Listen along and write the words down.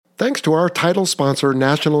thanks to our title sponsor,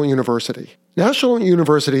 National University. National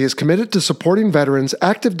University is committed to supporting veterans,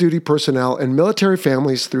 active duty personnel, and military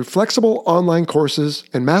families through flexible online courses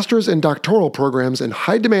and master's and doctoral programs in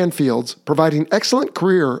high-demand fields, providing excellent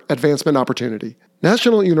career advancement opportunity.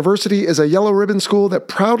 National University is a yellow ribbon school that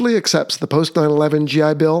proudly accepts the post-9/11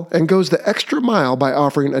 GI Bill and goes the extra mile by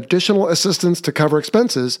offering additional assistance to cover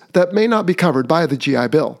expenses that may not be covered by the GI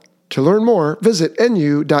Bill. To learn more, visit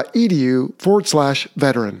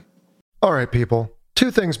nu.edu/veteran. All right, people.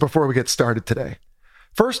 Two things before we get started today.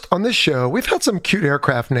 First, on this show, we've had some cute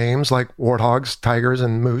aircraft names like warthogs, tigers,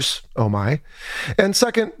 and moose. Oh my. And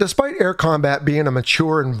second, despite air combat being a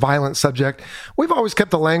mature and violent subject, we've always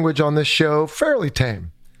kept the language on this show fairly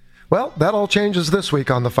tame. Well, that all changes this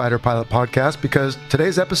week on the Fighter Pilot Podcast because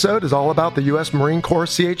today's episode is all about the U.S. Marine Corps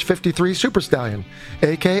CH-53 Super Stallion,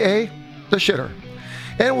 aka the shitter.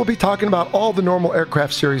 And we'll be talking about all the normal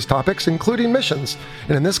aircraft series topics, including missions.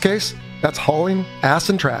 And in this case, that's hauling ass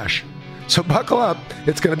and trash. So buckle up.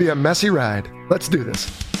 It's going to be a messy ride. Let's do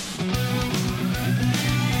this.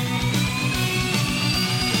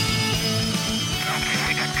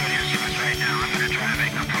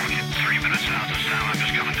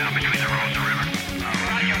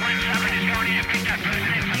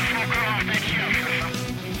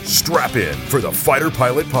 Strap in for the Fighter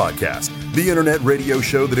Pilot Podcast, the internet radio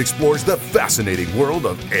show that explores the fascinating world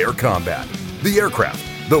of air combat, the aircraft,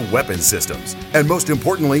 the weapon systems, and most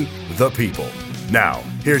importantly, the people. Now,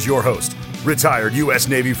 here's your host, retired U.S.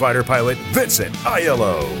 Navy fighter pilot Vincent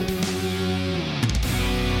Aiello.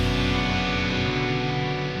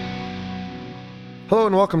 Hello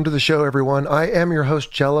and welcome to the show, everyone. I am your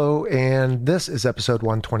host, Jello, and this is episode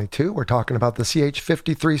 122. We're talking about the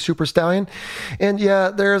CH-53 Super Stallion. And yeah,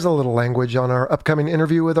 there's a little language on our upcoming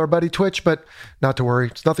interview with our buddy Twitch, but not to worry.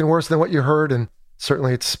 It's nothing worse than what you heard, and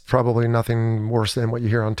certainly it's probably nothing worse than what you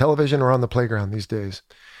hear on television or on the playground these days.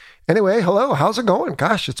 Anyway, hello, how's it going?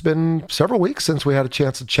 Gosh, it's been several weeks since we had a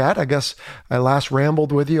chance to chat. I guess I last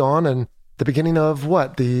rambled with you on the beginning of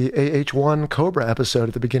the AH-1 Cobra episode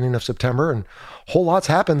at the beginning of September, and a whole lot's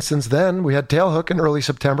happened since then. We had Tailhook in early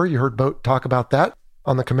September. You heard Boat talk about that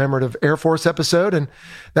on the commemorative Air Force episode, and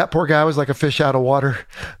that poor guy was like a fish out of water.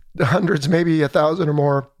 Hundreds, maybe 1,000 or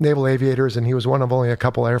more naval aviators, and he was one of only a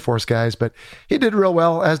couple Air Force guys, but he did real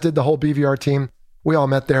well, as did the whole BVR team. We all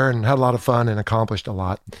met there and had a lot of fun and accomplished a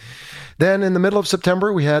lot. Then in the middle of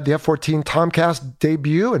September, we had the F-14 Tomcast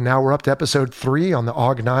debut, and now we're up to episode 3 on the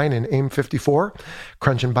AUG-9 and AIM-54.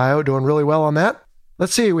 Crunch and Bio doing really well on that.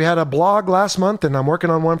 Let's see, we had a blog last month, and I'm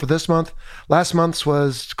working on one for this month. Last month's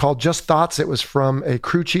was called Just Thoughts. It was from a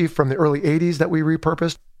crew chief from the early 80s that we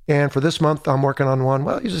repurposed. And for this month, I'm working on one.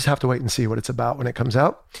 Well, you just have to wait and see what it's about when it comes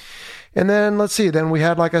out. And then let's see, then we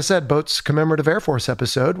had, like I said, Boat's commemorative Air Force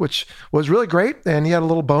episode, which was really great. And he had a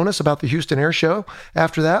little bonus about the Houston Air Show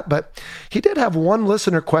after that. But he did have one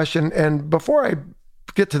listener question. And before I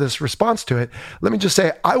get to this response to it, let me just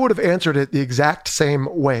say I would have answered it the exact same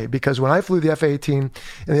way, because when I flew the F-18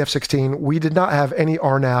 and the F-16, we did not have any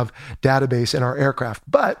RNAV database in our aircraft.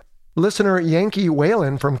 But listener Yankee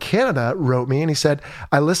Whalen from Canada wrote me and he said,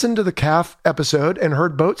 I listened to the CAF episode and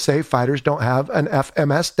heard Boat say fighters don't have an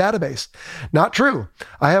FMS database. Not true.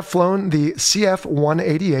 I have flown the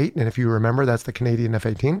CF-188, and if you remember, that's the Canadian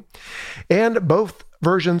F-18, and both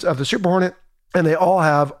versions of the Super Hornet, and they all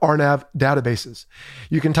have RNAV databases.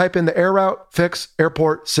 You can type in the air route, fix,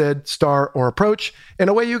 airport, SID, star, or approach, and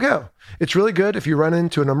away you go. It's really good if you run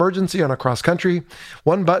into an emergency on a cross country.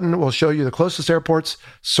 One button will show you the closest airports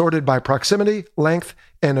sorted by proximity, length,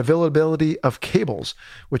 and availability of cables,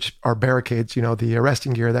 which are barricades, the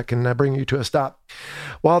arresting gear that can bring you to a stop.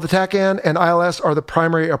 While the TACAN and ILS are the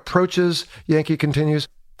primary approaches, Yankee continues,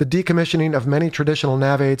 the decommissioning of many traditional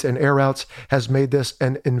nav aids and air routes has made this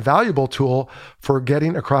an invaluable tool for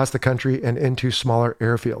getting across the country and into smaller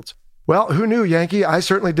airfields. Well, who knew, Yankee? I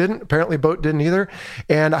certainly didn't. Apparently, Boat didn't either.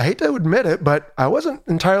 And I hate to admit it, but I wasn't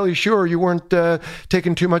entirely sure you weren't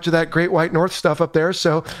taking too much of that Great White North stuff up there.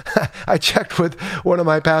 So I checked with one of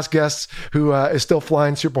my past guests who is still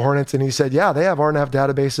flying Super Hornets, and he said, yeah, they have RNAV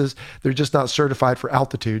databases. They're just not certified for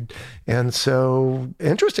altitude. And so,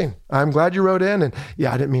 interesting. I'm glad you wrote in. And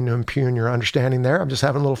yeah, I didn't mean to impugn your understanding there. I'm just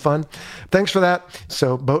having a little fun. Thanks for that.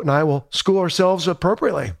 So Boat and I will school ourselves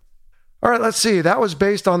appropriately. All right, let's see. That was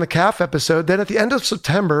based on the CAF episode. Then at the end of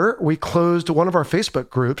September, we closed one of our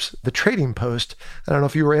Facebook groups, the Trading Post. I don't know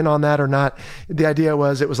if you were in on that or not. The idea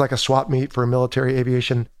was it was like a swap meet for military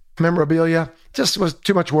aviation memorabilia. Just was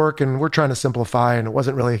too much work, and we're trying to simplify, and it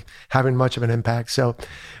wasn't really having much of an impact. So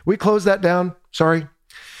we closed that down. Sorry.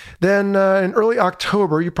 Then in early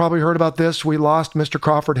October, you probably heard about this, we lost Mr.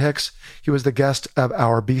 Crawford Hicks. He was the guest of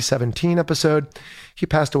our B-17 episode. He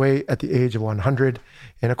passed away at the age of 100.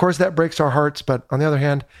 And of course, that breaks our hearts. But on the other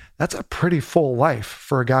hand, that's a pretty full life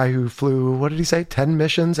for a guy who flew, 10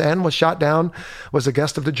 missions and was shot down, was a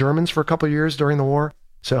guest of the Germans for a couple of years during the war.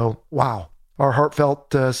 So, wow. Our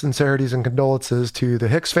heartfelt sincerities and condolences to the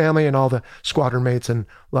Hicks family and all the squadron mates and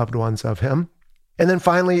loved ones of him. And then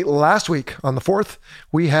finally, last week on the 4th,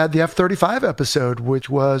 we had the F-35 episode,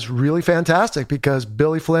 which was really fantastic because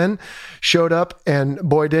Billy Flynn showed up, and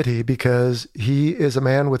boy did he, because he is a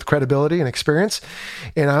man with credibility and experience.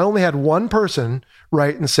 And I only had one person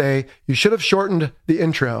write and say, you should have shortened the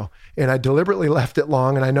intro. And I deliberately left it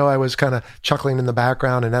long. And I know I was kind of chuckling in the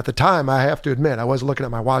background. And at the time, I have to admit, I was looking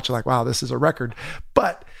at my watch like, wow, this is a record.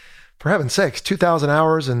 But for heaven's sakes, 2,000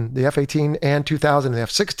 hours in the F-18 and 2,000 in the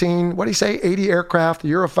F-16. What do you say? 80 aircraft, the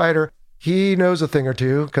Eurofighter. He knows a thing or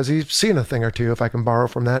two because he's seen a thing or two, if I can borrow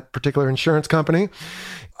from that particular insurance company.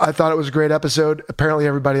 I thought it was a great episode. Apparently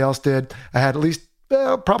everybody else did. I had at least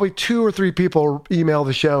probably 2 or 3 people email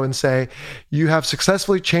the show and say, you have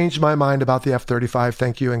successfully changed my mind about the F-35.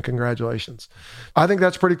 Thank you and congratulations. I think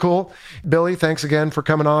that's pretty cool. Billy, thanks again for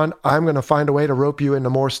coming on. I'm going to find a way to rope you into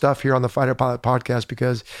more stuff here on the Fighter Pilot Podcast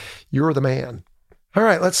because you're the man. All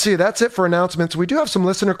right, let's see. That's it for announcements. We do have some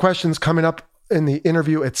listener questions coming up in the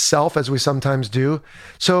interview itself, as we sometimes do.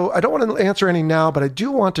 So I don't want to answer any now, but I do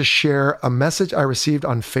want to share a message I received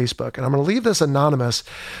on Facebook. And I'm going to leave this anonymous,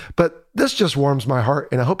 but this just warms my heart,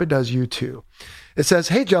 and I hope it does you too. It says,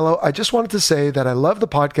 "Hey Jello, I just wanted to say that I love the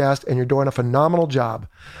podcast and you're doing a phenomenal job.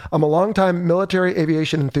 I'm a longtime military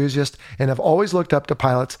aviation enthusiast and have always looked up to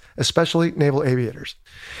pilots, especially naval aviators.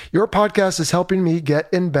 Your podcast is helping me get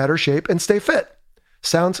in better shape and stay fit.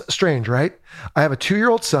 Sounds strange, right? I have a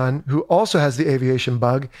 2-year-old son who also has the aviation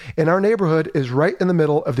bug, and our neighborhood is right in the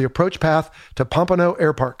middle of the approach path to Pompano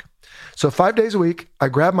Air Park. So 5 days a week, I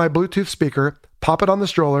grab my Bluetooth speaker, pop it on the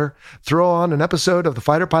stroller, throw on an episode of the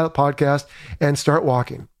Fighter Pilot Podcast, and start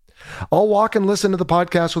walking. I'll walk and listen to the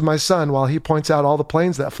podcast with my son while he points out all the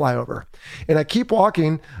planes that fly over. And I keep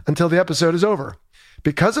walking until the episode is over.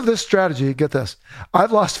 Because of this strategy, get this,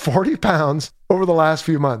 I've lost 40 pounds over the last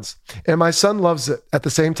few months, and my son loves it. At the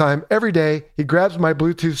same time, every day, he grabs my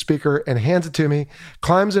Bluetooth speaker and hands it to me,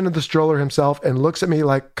 climbs into the stroller himself, and looks at me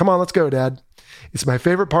like, come on, let's go, Dad. It's my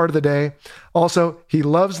favorite part of the day. Also, he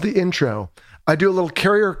loves the intro. I do a little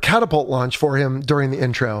carrier catapult launch for him during the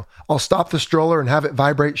intro. I'll stop the stroller and have it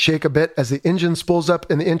vibrate, shake a bit as the engine spools up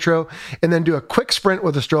in the intro, and then do a quick sprint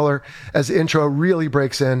with the stroller as the intro really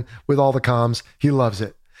breaks in with all the comms. He loves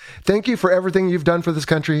it. Thank you for everything you've done for this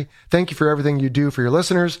country. Thank you for everything you do for your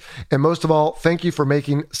listeners. And most of all, thank you for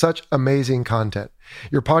making such amazing content.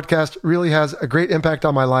 Your podcast really has a great impact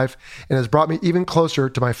on my life and has brought me even closer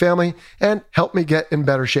to my family and helped me get in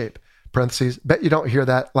better shape. Parentheses, bet you don't hear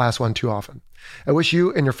that last one too often. I wish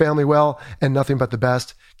you and your family well and nothing but the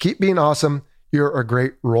best. Keep being awesome. You're a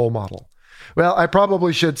great role model." Well, I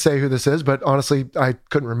probably should say who this is, but honestly, I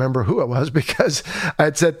couldn't remember who it was because I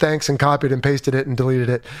had said thanks and copied and pasted it and deleted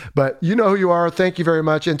it. But you know who you are. Thank you very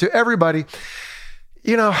much. And to everybody,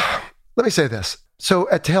 let me say this. So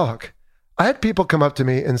at Tailhook, I had people come up to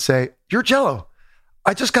me and say, "You're Jello.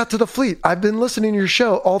 I just got to the fleet. I've been listening to your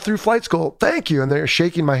show all through flight school. Thank you." And they're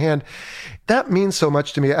shaking my hand. That means so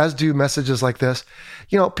much to me, as do messages like this.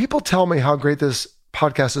 People tell me how great this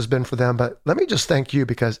podcast has been for them, but let me just thank you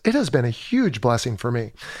because it has been a huge blessing for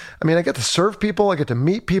me. I mean, I get to serve people. I get to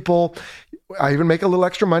meet people. I even make a little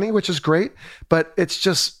extra money, which is great, but it's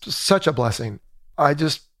just such a blessing. I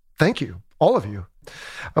just thank you, all of you.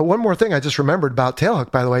 One more thing I just remembered about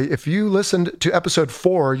Tailhook, by the way. If you listened to episode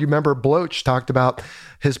 4, you remember Bloach talked about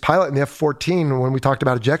his pilot in the F-14 when we talked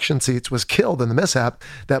about ejection seats was killed in the mishap,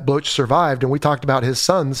 that Bloach survived. And we talked about his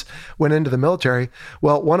sons went into the military.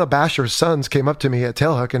 Well, one of Basher's sons came up to me at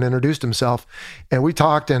Tailhook and introduced himself. And we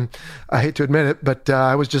talked, and I hate to admit it, but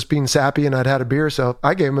I was just being sappy and I'd had a beer. So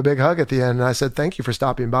I gave him a big hug at the end. And I said, thank you for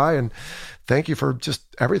stopping by. And thank you for just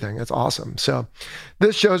everything. It's awesome. So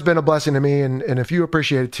this show has been a blessing to me. And if you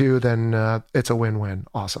appreciate it too, then it's a win-win.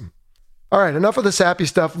 Awesome. All right, enough of the sappy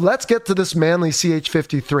stuff. Let's get to this manly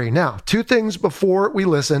CH-53. Now, 2 things before we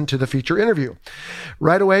listen to the feature interview.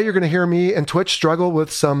 Right away, you're going to hear me and Twitch struggle with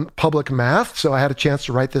some public math. So I had a chance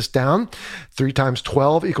to write this down. 3 times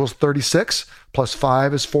 12 equals 36, plus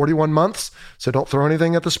 5 is 41 months. So don't throw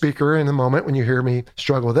anything at the speaker in a moment when you hear me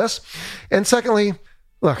struggle with this. And secondly,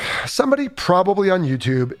 look, somebody probably on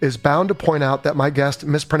YouTube is bound to point out that my guest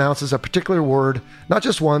mispronounces a particular word, not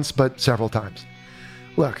just once, but several times.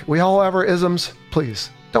 Look, we all have our isms. Please,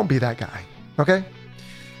 don't be that guy, okay?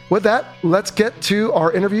 With that, let's get to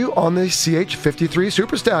our interview on the CH-53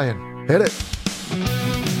 Super Stallion. Hit it.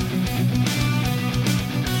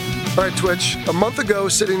 All right, Twitch. A month ago,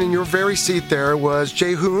 sitting in your very seat there was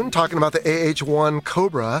Jay Hoon talking about the AH-1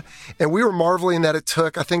 Cobra, and we were marveling that it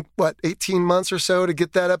took, I think, 18 months or so to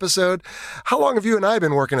get that episode. How long have you and I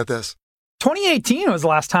been working at this? 2018 was the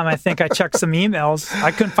last time I think I checked some emails. I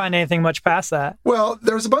couldn't find anything much past that. Well,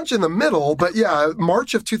 there was a bunch in the middle, but yeah,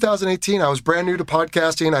 March of 2018, I was brand new to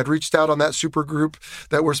podcasting. I'd reached out on that super group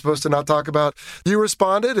that we're supposed to not talk about. You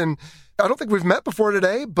responded, and I don't think we've met before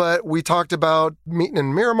today, but we talked about meeting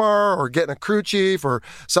in Miramar or getting a crew chief or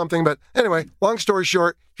something. But anyway, long story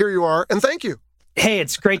short, here you are, and thank you. Hey,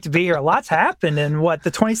 it's great to be here. Lots happened in,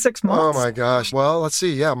 the 26 months? Oh, my gosh. Well, let's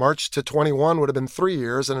see. Yeah, March to 21 would have been 3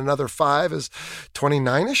 years, and another 5 is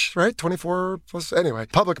 29-ish, right? 24 plus, anyway,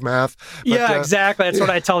 public math. But, yeah, exactly. That's what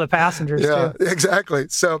I tell the passengers, yeah, too. Exactly.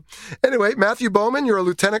 So anyway, Matthew Bowman, you're a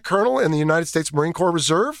lieutenant colonel in the United States Marine Corps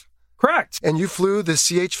Reserve. Correct. And you flew the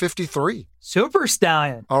CH-53. Super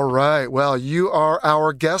Stallion. All right. Well, you are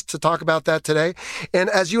our guest to talk about that today. And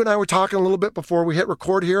as you and I were talking a little bit before we hit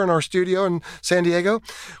record here in our studio in San Diego,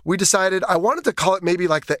 we decided I wanted to call it maybe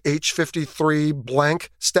like the H-53 blank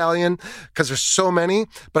Stallion because there's so many.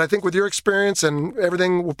 But I think with your experience and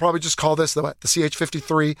everything, we'll probably just call this the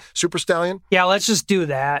CH-53 Super Stallion. Yeah, let's just do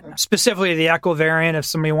that. Specifically the Echo variant, if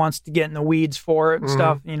somebody wants to get in the weeds for it and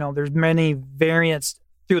stuff. You know, there's many variants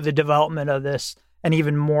through the development of this, and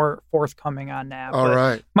even more forthcoming on that. All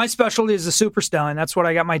right. My specialty is the Super Stallion. That's what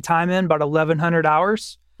I got my time in, about 1,100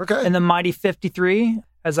 hours. Okay. And the Mighty 53,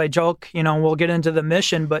 as I joke, we'll get into the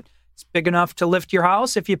mission, but it's big enough to lift your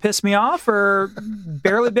house if you piss me off, or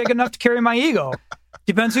barely big enough to carry my ego.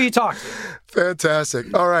 Depends who you talk to.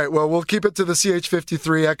 Fantastic. All right. Well, we'll keep it to the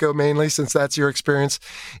CH-53 Echo mainly since that's your experience.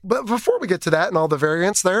 But before we get to that and all the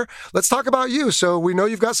variants there, let's talk about you. So we know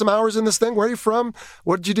you've got some hours in this thing. Where are you from?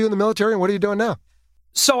 What did you do in the military and what are you doing now?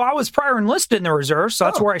 So I was prior enlisted in the reserve, so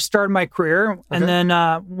that's where I started my career, and then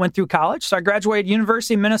went through college. So I graduated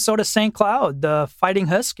University of Minnesota St. Cloud, the Fighting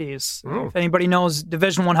Huskies. If anybody knows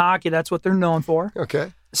Division I hockey, that's what they're known for.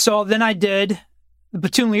 Okay. So then I did the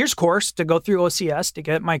platoon leaders course to go through OCS to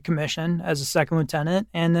get my commission as a second lieutenant,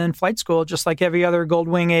 and then flight school, just like every other Gold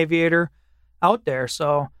Wing aviator out there.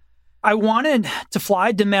 So I wanted to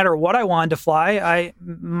fly, didn't matter what I wanted to fly. I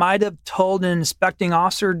might have told an inspecting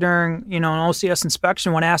officer during, an OCS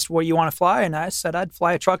inspection when asked what you want to fly, and I said I'd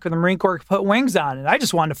fly a truck with the Marine Corps, put wings on it. I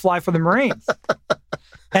just wanted to fly for the Marines.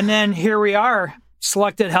 And then here we are,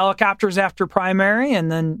 selected helicopters after primary, and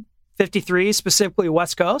then 53, specifically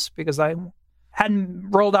West Coast, because I hadn't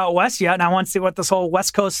rolled out West yet, and I wanted to see what this whole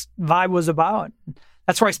West Coast vibe was about.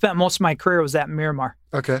 That's where I spent most of my career, was at Miramar.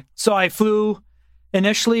 Okay. So I flew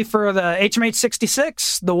initially for the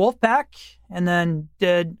HMH-66, the Wolfpack, and then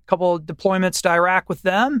did a couple of deployments to Iraq with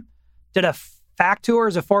them. Did a FAC tour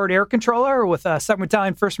as a forward air controller with 2nd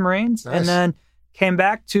Battalion 1st Marines, Nice. and then came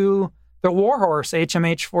back to the Warhorse,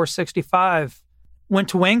 HMH-465. Went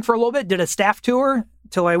to Wing for a little bit, did a staff tour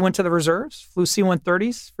till I went to the reserves, flew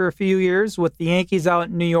C-130s for a few years with the Yankees out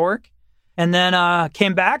in New York, and then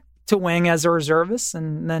came back to Wing as a reservist,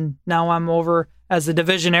 and then now I'm over as a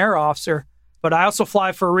division air officer. But I also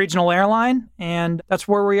fly for a regional airline, and that's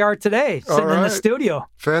where we are today, sitting in the studio.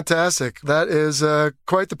 Fantastic. That is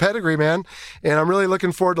quite the pedigree, man. And I'm really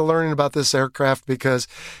looking forward to learning about this aircraft because,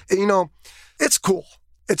 it's cool.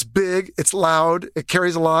 It's big, it's loud, it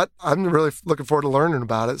carries a lot. I'm really looking forward to learning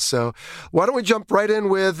about it. So why don't we jump right in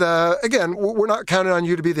with, again, we're not counting on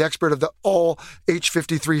you to be the expert of the all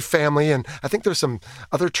H-53 family. And I think there's some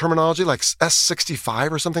other terminology like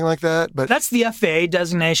S-65 or something like that. But that's the FAA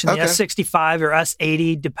designation, the S-65 or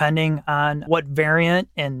S-80, depending on what variant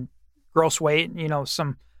and gross weight,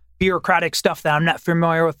 some bureaucratic stuff that I'm not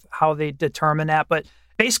familiar with how they determine that. But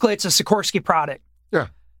basically, it's a Sikorsky product. Yeah.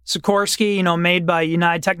 Sikorsky, made by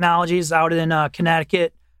United Technologies out in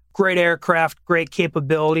Connecticut. Great aircraft, great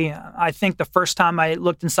capability. I think the first time I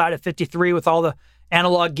looked inside a 53 with all the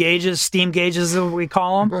analog gauges, steam gauges, as we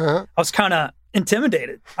call them, I was kind of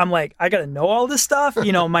intimidated. I'm like, I got to know all this stuff.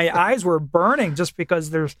 My eyes were burning just because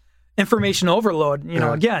there's information overload.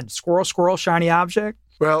 Again, squirrel, shiny object.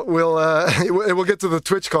 Well, we'll get to the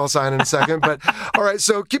Twitch call sign in a second, but all right,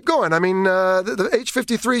 so keep going. I mean, the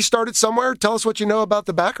H-53 started somewhere. Tell us what you know about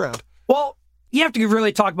the background. Well, you have to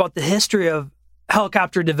really talk about the history of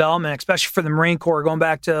helicopter development, especially for the Marine Corps. Going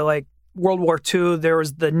back to like World War II, there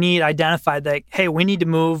was the need identified that, hey, we need to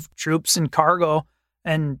move troops and cargo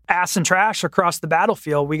and ass and trash across the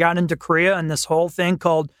battlefield. We got into Korea, and this whole thing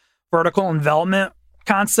called vertical envelopment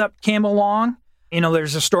concept came along.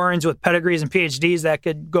 There's historians with pedigrees and PhDs that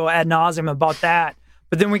could go ad nauseum about that.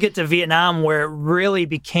 But then we get to Vietnam where it really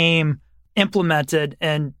became implemented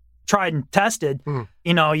and tried and tested.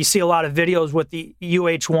 You know, you see a lot of videos with the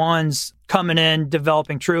UH-1s coming in,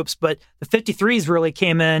 developing troops, but the 53s really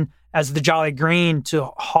came in as the Jolly Green to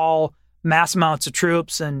haul mass amounts of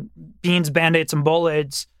troops and beans, Band-Aids, and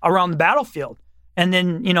bullets around the battlefield. And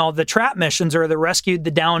then, you know, the trap missions or the rescued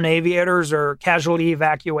the downed aviators or casualty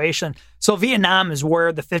evacuation. So Vietnam is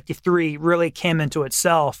where the 53 really came into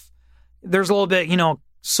itself. There's a little bit, you know,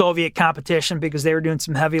 Soviet competition because they were doing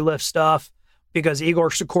some heavy lift stuff, because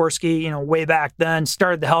Igor Sikorsky, you know, way back then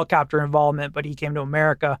started the helicopter involvement, but he came to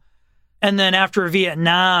America. And then after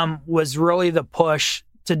Vietnam was really the push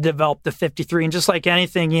to develop the 53. And just like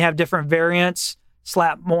anything, you have different variants,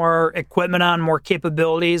 slap more equipment on, more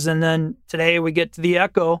capabilities. And then today we get to the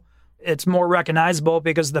Echo. It's more recognizable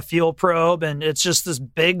because of the fuel probe. And it's just this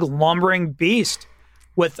big lumbering beast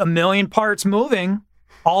with 1 million parts moving.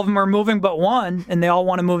 All of them are moving but one, and they all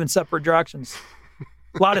want to move in separate directions.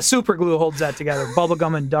 A lot of super glue holds that together, bubble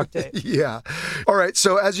gum and duct tape. Yeah. All right.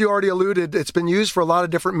 So as you already alluded, it's been used for a lot of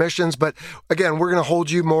different missions, but again, we're going to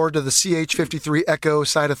hold you more to the CH-53 Echo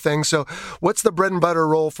side of things. So what's the bread and butter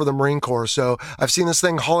role for the Marine Corps? So I've seen this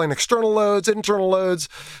thing hauling external loads, internal loads.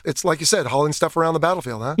 It's like you said, hauling stuff around the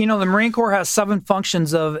battlefield, huh? You know, the Marine Corps has 7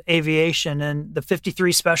 functions of aviation, and the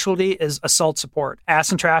 53 specialty is assault support.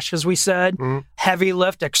 Ass and trash, as we said, heavy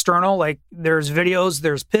lift, external. Like there's videos,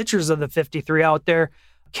 there's pictures of the 53 out there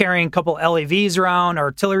carrying a couple LAVs around,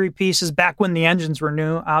 artillery pieces, back when the engines were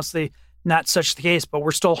new. Obviously, not such the case, but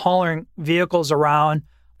we're still hauling vehicles around,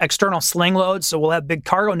 external sling loads, so we'll have big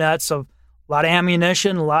cargo nets of a lot of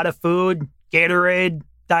ammunition, a lot of food, Gatorade,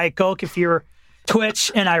 Diet Coke. If you're Twitch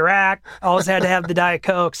in Iraq, always had to have the Diet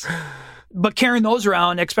Cokes. But carrying those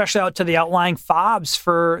around, especially out to the outlying FOBs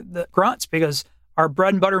for the grunts, because our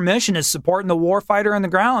bread and butter mission is supporting the warfighter on the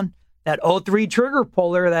ground. That 03 trigger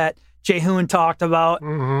puller that Jay Hoon talked about.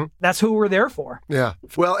 That's who we're there for. Yeah.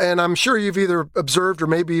 Well, and I'm sure you've either observed or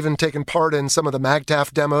maybe even taken part in some of the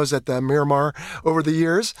MAGTF demos at the Miramar over the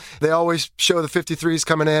years. They always show the 53s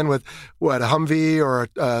coming in with, a Humvee or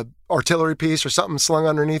a artillery piece or something slung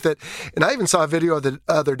underneath it. And I even saw a video the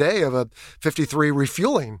other day of a 53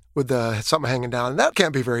 refueling with something hanging down. And that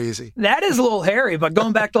can't be very easy. That is a little hairy, but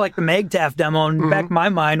going back to like the MAGTF demo, and back in my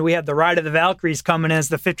mind, we have the Ride of the Valkyries coming in as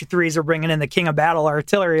the 53s are bringing in the King of Battle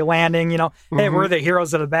artillery landing, you know, hey, we're the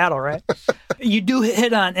heroes of the battle, right? You do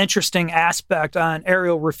hit on an interesting aspect on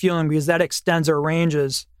aerial refueling because that extends our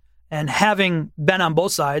ranges. And having been on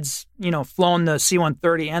both sides, you know, flown the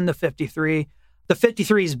C-130 and the 53, the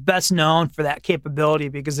 53 is best known for that capability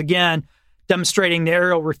because, again, demonstrating the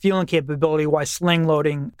aerial refueling capability while sling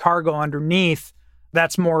loading cargo underneath,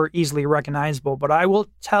 that's more easily recognizable. But I will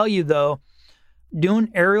tell you, though,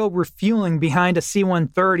 doing aerial refueling behind a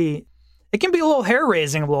C-130, it can be a little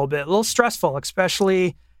hair-raising a little bit, a little stressful,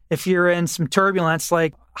 especially if you're in some turbulence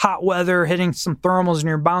like hot weather, hitting some thermals and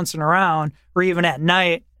you're bouncing around, or even at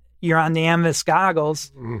night, you're on the Amvis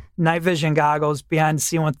goggles, night vision goggles behind the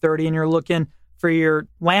C-130, and you're looking for your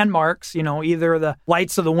landmarks, you know, either the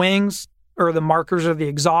lights of the wings or the markers of the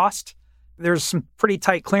exhaust. There's some pretty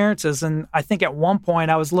tight clearances. And I think at one point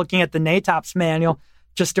I was looking at the NATOPS manual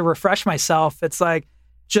just to refresh myself. It's like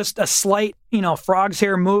just a slight, you know, frog's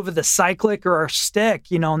hair move of the cyclic or our stick,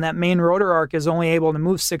 you know, and that main rotor arc is only able to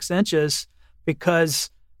move 6 inches because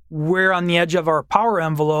we're on the edge of our power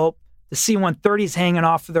envelope. The C-130's hanging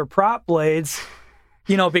off of their prop blades,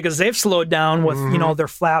 you know, because they've slowed down with, you know, their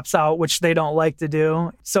flaps out, which they don't like to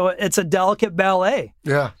do. So it's a delicate ballet.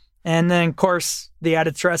 Yeah. And then, of course, the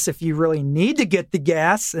added stress, if you really need to get the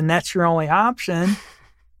gas and that's your only option,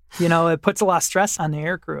 you know, it puts a lot of stress on the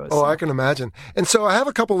air crews. Oh, I can imagine. And so I have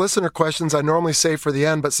a couple listener questions I normally save for the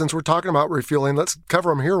end, but since we're talking about refueling, let's cover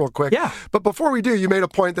them here real quick. Yeah. But before we do, you made a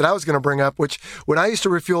point that I was going to bring up, which when I used to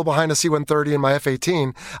refuel behind a C-130 in my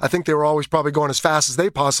F-18, I think they were always probably going as fast as they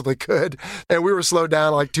possibly could. And we were slowed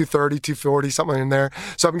down like 230, 240, something in there.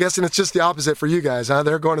 So I'm guessing it's just the opposite for you guys, huh?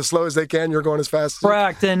 They're going as slow as they can. You're going as fast as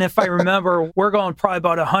Correct. And if I remember, we're going probably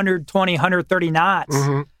about 120, 130 knots.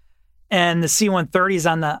 And the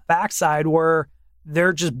C-130s on the backside where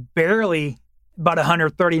they're just barely about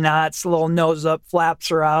 130 knots, little nose up,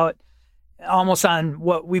 flaps are out, almost on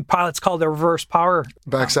what we pilots call the reverse power.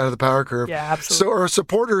 Backside of the power curve. Yeah, absolutely. So our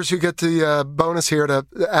supporters who get the bonus here to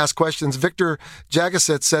ask questions, Victor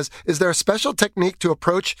Jagasitz says, is there a special technique to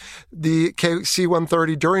approach the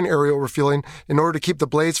C-130 during aerial refueling in order to keep the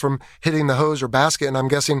blades from hitting the hose or basket? And I'm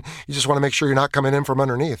guessing you just want to make sure you're not coming in from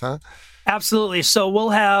underneath, huh? Absolutely. So we'll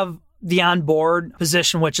have the onboard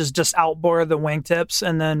position, which is just outboard of the wingtips.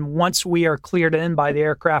 And then once we are cleared in by the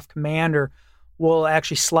aircraft commander, we'll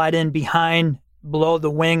actually slide in behind below the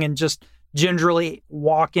wing and just gingerly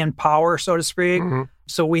walk in power, so to speak. Mm-hmm.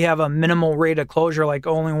 So we have a minimal rate of closure, like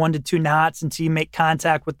only 1 to 2 knots until you make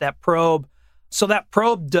contact with that probe. So that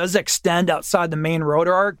probe does extend outside the main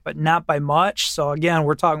rotor arc, but not by much. So again,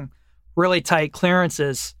 we're talking really tight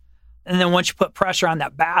clearances. And then once you put pressure on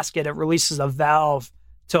that basket, it releases a valve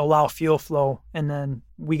to allow fuel flow. And then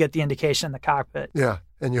we get the indication in the cockpit. Yeah.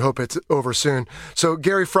 And you hope it's over soon. So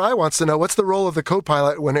Gary Fry wants to know, what's the role of the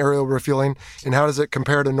co-pilot when aerial refueling, and how does it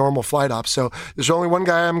compare to normal flight ops? So there's only one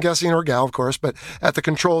guy, I'm guessing, or gal, of course, but at the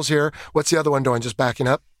controls here, what's the other one doing? Just backing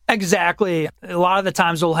up? Exactly. A lot of the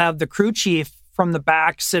times we'll have the crew chief from the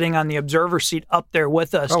back sitting on the observer seat up there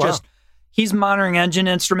with us. Oh, wow. He's monitoring engine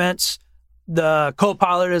instruments. The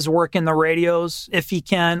co-pilot is working the radios if he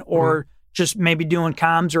can, or just maybe doing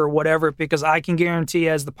comms or whatever, because I can guarantee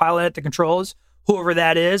as the pilot at the controls, whoever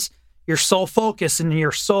that is, your sole focus and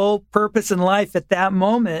your sole purpose in life at that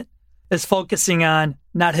moment is focusing on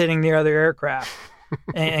not hitting the other aircraft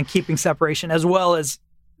and keeping separation, as well as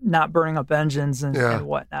not burning up engines and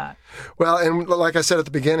whatnot. Well, and like I said at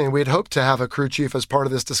the beginning, we'd hoped to have a crew chief as part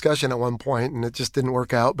of this discussion at one point, and it just didn't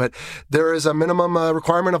work out. But there is a minimum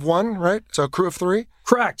requirement of 1, right? So a crew of 3?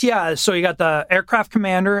 Correct, yeah. So you got the aircraft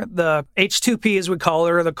commander, the H2P as we call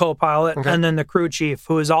her, the co-pilot, and then the crew chief,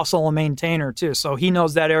 who is also a maintainer too. So he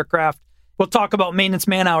knows that aircraft. We'll talk about maintenance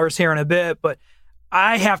man hours here in a bit, but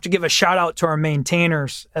I have to give a shout out to our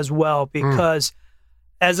maintainers as well, because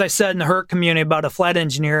as I said in the HERC community about a flight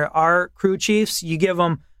engineer, our crew chiefs, you give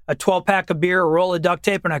them a 12-pack of beer, a roll of duct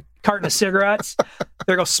tape, and a carton of cigarettes.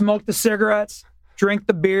 They're going to smoke the cigarettes, drink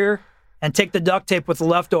the beer, and take the duct tape with the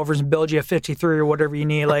leftovers and build you a 53 or whatever you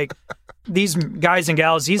need. Like, these guys and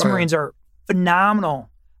gals, these Marines are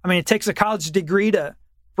phenomenal. I mean, it takes a college degree to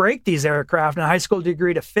break these aircraft and a high school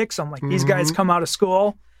degree to fix them. Like, these guys come out of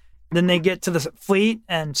school, then they get to the fleet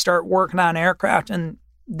and start working on aircraft, and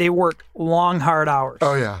they work long, hard hours.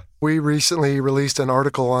 Oh, yeah. We recently released an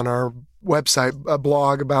article on our website, a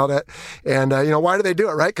blog about it. And, why do they do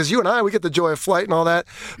it, right? Because you and I, we get the joy of flight and all that.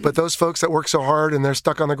 But those folks that work so hard and they're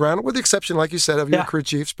stuck on the ground, with the exception, like you said, of your crew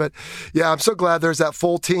chiefs. But yeah, I'm so glad there's that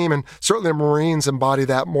full team. And certainly the Marines embody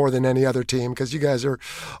that more than any other team, because you guys are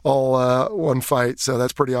all one fight. So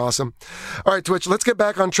that's pretty awesome. All right, Twitch, let's get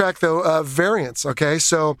back on track, though. Variants, okay?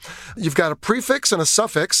 So you've got a prefix and a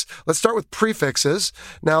suffix. Let's start with prefixes.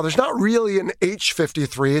 Now, there's not really an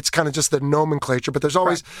H-53. It's kind of just the nomenclature, but there's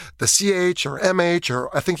always the CH or MH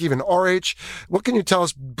or I think even RH. What can you tell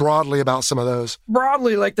us broadly about some of those?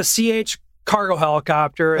 Broadly, like the CH cargo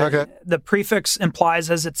helicopter, okay. The prefix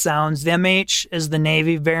implies as it sounds. The MH is the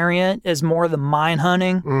Navy variant, is more the mine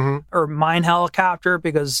hunting or mine helicopter,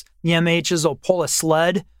 because the MHs will pull a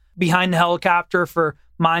sled behind the helicopter for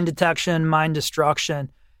mine detection, mine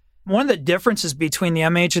destruction. One of the differences between the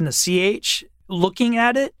MH and the CH, looking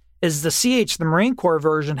at it, is the CH, the Marine Corps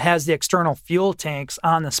version, has the external fuel tanks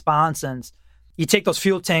on the sponsons. You take those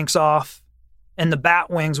fuel tanks off, and the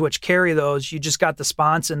bat wings, which carry those, you just got the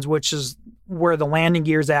sponsons, which is where the landing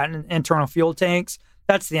gear's at, and internal fuel tanks.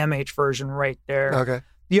 That's the MH version right there. Okay.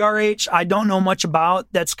 The RH, I don't know much about.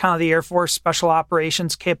 That's kind of the Air Force Special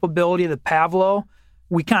Operations capability, the Pavlo.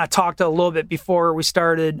 We kind of talked a little bit before we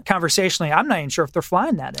started conversationally. I'm not even sure if they're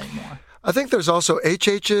flying that anymore. I think there's also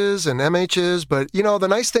HHs and MHs, but the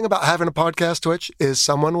nice thing about having a podcast, Twitch, is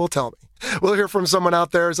someone will tell me. We'll hear from someone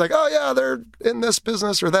out there who's like, oh yeah, they're in this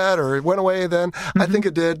business or that, or it went away then. I think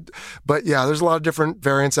it did. But yeah, there's a lot of different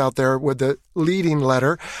variants out there with the leading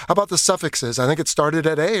letter. How about the suffixes? I think it started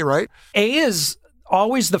at A, right? A is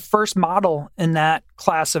always the first model in that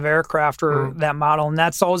class of aircraft or that model, and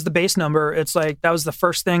that's always the base number. It's like, that was the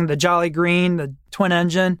first thing, the Jolly Green, the twin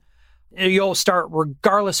engine. You'll start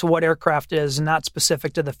regardless of what aircraft is, and not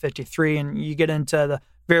specific to the 53, and you get into the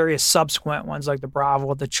various subsequent ones like the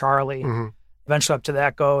Bravo, the Charlie, eventually up to the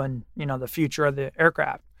Echo, and the future of the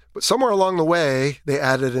aircraft. But somewhere along the way, they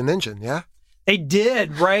added an engine, yeah? They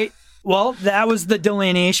did, right? Well, that was the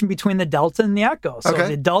delineation between the Delta and the Echo. So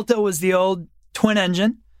the Delta was the old twin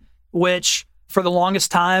engine, which for the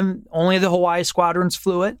longest time, only the Hawaii squadrons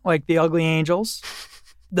flew it, like the Ugly Angels.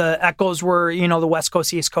 The Echoes were, the West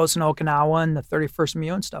Coast, East Coast, and Okinawa, and the 31st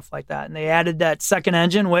MEU and stuff like that. And they added that second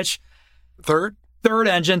engine, which... Third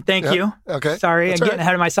engine, thank you. Okay. Sorry, I'm getting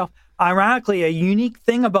ahead of myself. Ironically, a unique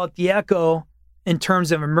thing about the Echo in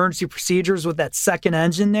terms of emergency procedures with that second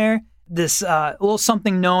engine there, this little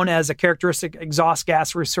something known as a characteristic exhaust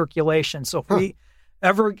gas recirculation. So if we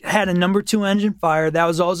ever had a number 2 engine fire, that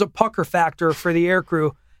was always a pucker factor for the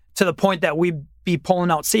aircrew, to the point that we'd be pulling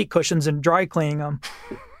out seat cushions and dry cleaning them,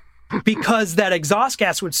 because that exhaust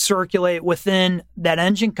gas would circulate within that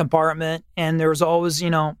engine compartment, and there was always,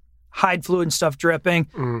 hide fluid and stuff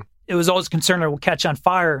dripping. It was always concerned it will catch on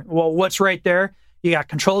fire. Well, what's right there? You got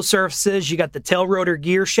control surfaces, you got the tail rotor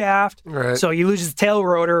gear shaft. Right. So you lose the tail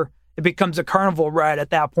rotor, it becomes a carnival ride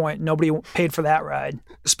at that point. Nobody paid for that ride.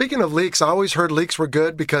 Speaking of leaks, I always heard leaks were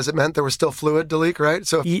good because it meant there was still fluid to leak, right?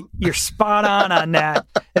 So You're spot on that.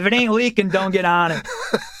 If it ain't leaking, don't get on it.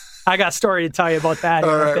 I got a story to tell you about that.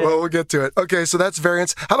 All right, well, we'll get to it. Okay, so that's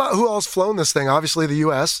variants. How about who else flown this thing? Obviously the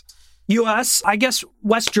U.S. U.S., I guess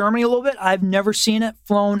West Germany a little bit. I've never seen it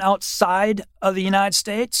flown outside of the United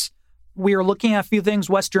States. We were looking at a few things,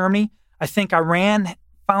 West Germany. I think Iran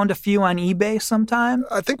found a few on eBay sometime.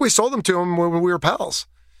 I think we sold them to them when we were pals.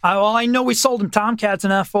 I know we sold them Tomcats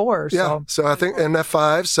and F4s. Yeah, so I think, and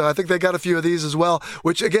F5s. So I think they got a few of these as well,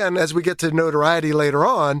 which again, as we get to notoriety later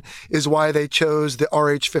on, is why they chose the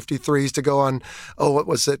RH-53s to go on, what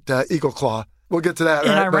was it, Eagle Claw. We'll get to that.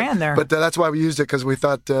 In right? Iran there. But that's why we used it, because we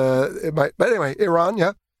thought it might. But anyway, Iran,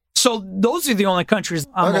 yeah. So those are the only countries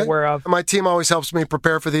I'm aware of. My team always helps me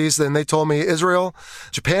prepare for these. Then they told me Israel,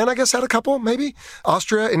 Japan, I guess, had a couple, maybe.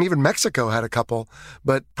 Austria, and even Mexico had a couple.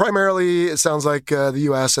 But primarily, it sounds like the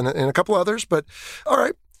U.S. and a couple others. But all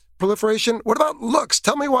right, proliferation. What about looks?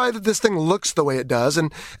 Tell me why this thing looks the way it does.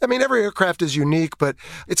 And I mean, every aircraft is unique, but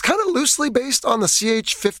it's kind of loosely based on the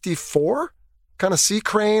CH-54. Kind of Sea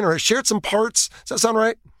Crane, or it shared some parts. Does that sound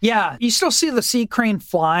right? Yeah, you still see the Sea Crane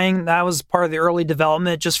flying. That was part of the early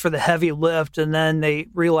development just for the heavy lift. And then they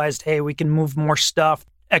realized, hey, we can move more stuff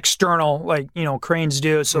external, like, cranes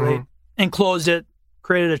do. So they enclosed it,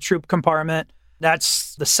 created a troop compartment.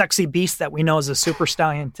 That's the sexy beast that we know as a Super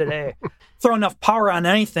Stallion today. Throw enough power on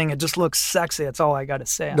anything, it just looks sexy. That's all I got to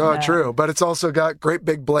say on that. True. But it's also got great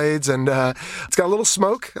big blades, and it's got a little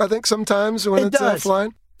smoke, I think, sometimes when it's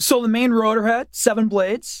flying. So the main rotor head, 7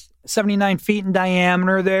 blades, 79 feet in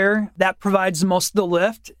diameter there. That provides most of the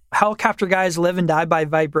lift. Helicopter guys live and die by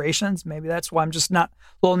vibrations. Maybe that's why I'm just not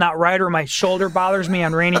right, or my shoulder bothers me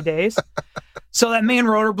on rainy days. So that main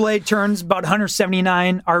rotor blade turns about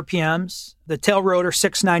 179 RPMs. The tail rotor,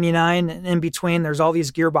 699. And in between, there's all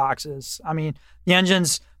these gearboxes. I mean, the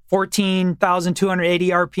engine's 14,280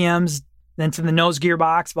 RPMs. Then to the nose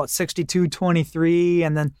gearbox, about 6,223.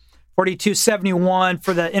 And then 4271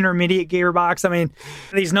 for the intermediate gearbox. I mean,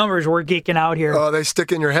 these numbers, we're geeking out here. Oh, they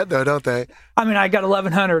stick in your head, though, don't they? I mean, I got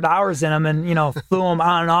 1,100 hours in them and, flew them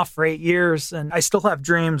on and off for 8 years. And I still have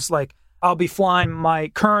dreams. Like, I'll be flying my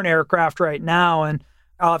current aircraft right now, and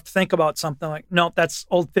I'll have to think about something like, nope, that's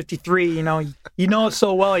old 53. You know it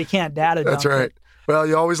so well, you can't data dump. That's right. It. Well,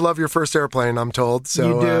 you always love your first airplane, I'm told. So,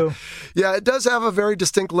 you do. Yeah, it does have a very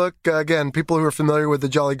distinct look. Again, people who are familiar with the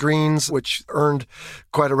Jolly Greens, which earned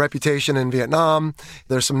quite a reputation in Vietnam.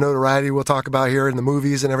 There's some notoriety we'll talk about here in the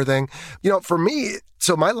movies and everything. For me,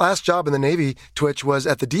 so my last job in the Navy, Twitch, was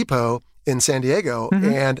at the depot in San Diego,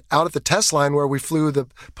 and out at the test line where we flew the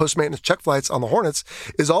post-maintenance check flights on the Hornets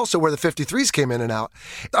is also where the 53s came in and out.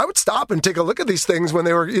 I would stop and take a look at these things when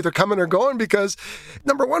they were either coming or going, because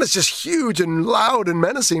number one, it's just huge and loud and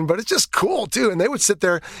menacing, but it's just cool too. And they would sit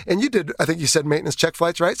there, and I think you said maintenance check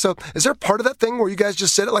flights, right? So is there part of that thing where you guys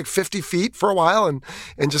just sit at like 50 feet for a while and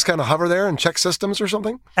just kind of hover there and check systems or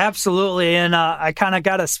something? Absolutely. And I kind of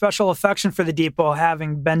got a special affection for the depot,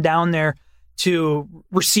 having been down there to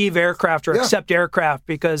receive aircraft or accept aircraft,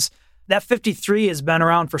 because that 53 has been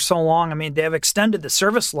around for so long. I mean, they have extended the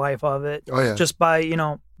service life of it just by,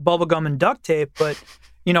 bubblegum and duct tape, but,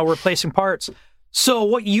 replacing parts. So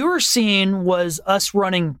what you were seeing was us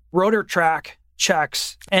running rotor track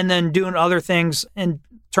checks and then doing other things in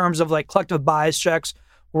terms of like collective bias checks,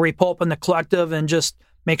 where we pull up in the collective and just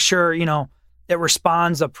make sure, it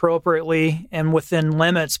responds appropriately and within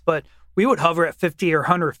limits. But we would hover at 50 or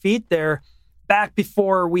 100 feet there. Back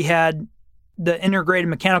before we had the integrated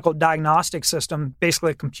mechanical diagnostic system,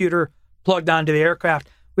 basically a computer plugged onto the aircraft,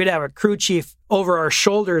 we'd have a crew chief over our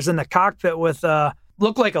shoulders in the cockpit with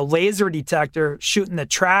looked like a laser detector shooting the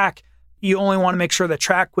track. You only want to make sure the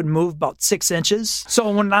track would move about 6 inches. So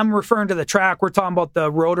when I'm referring to the track, we're talking about the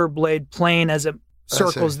rotor blade plane as it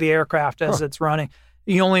circles the aircraft as it's running.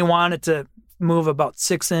 You only want it to move about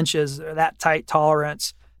 6 inches, that tight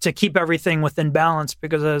tolerance, to keep everything within balance,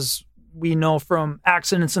 because as we know from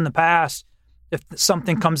accidents in the past, if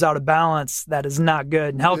something comes out of balance, that is not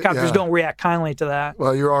good. And helicopters don't react kindly to that.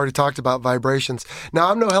 Well, you already talked about vibrations.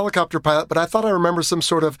 Now, I'm no helicopter pilot, but I thought I remember some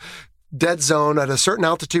sort of dead zone at a certain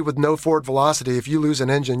altitude with no forward velocity. If you lose an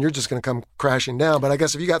engine, you're just going to come crashing down. But I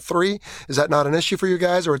guess if you got 3, is that not an issue for you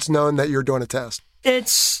guys, or it's known that you're doing a test?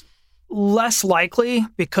 It's less likely,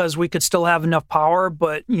 because we could still have enough power,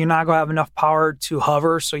 but you're not going to have enough power to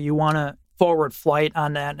hover. So you want to forward flight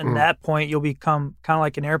on that. And at that point, you'll become kind of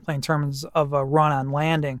like an airplane in terms of a run on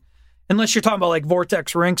landing. Unless you're talking about like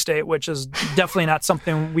Vortex ring state, which is definitely not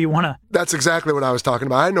something we want to. That's exactly what I was talking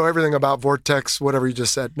about. I know everything about Vortex, whatever you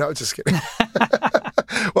just said. No, just kidding.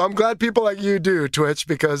 Well, I'm glad people like you do, Twitch,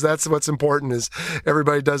 because that's what's important is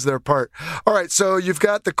everybody does their part. All right, so you've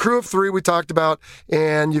got the crew of 3 we talked about,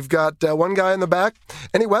 and you've got one guy in the back.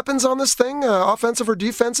 Any weapons on this thing, offensive or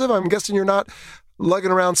defensive? I'm guessing you're not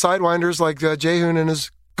lugging around Sidewinders like Jehoon and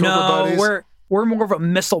his Cobra buddies. No, we're more of a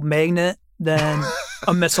missile magnet than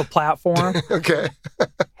a missile platform. Okay.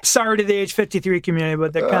 Sorry to the H-53 community,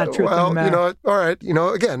 but they're kind of truth in the matter. You know, all right. You know,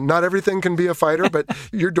 again, not everything can be a fighter, but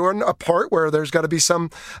you're doing a part where there's got to be some,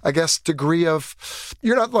 I guess, degree of,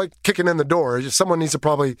 you're not like kicking in the door. Someone needs to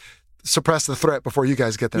probably suppress the threat before you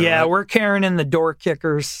guys get there. Yeah, right? We're carrying in the door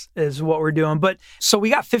kickers is what we're doing. But so we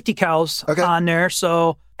got 50 cals on there.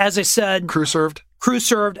 So as I said, crew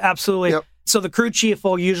served, absolutely. Yep. So the crew chief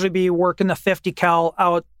will usually be working the 50 cal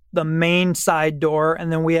out the main side door,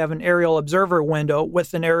 and then we have an aerial observer window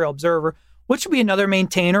with an aerial observer, which would be another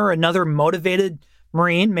maintainer, another motivated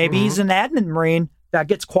Marine. Maybe he's an admin Marine that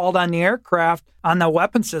gets qualled on the aircraft on the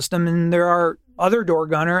weapon system, and there are other door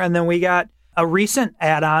gunner. And then we got a recent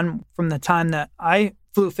add-on from the time that I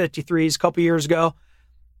flew 53s a couple years ago.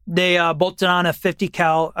 They bolted on a 50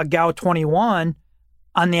 cal, a GAU 21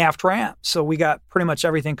 on the aft ramp. So we got pretty much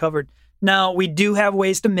everything covered. Now, we do have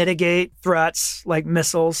ways to mitigate threats like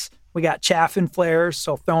missiles. We got chaff and flares,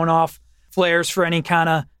 so throwing off flares for any kind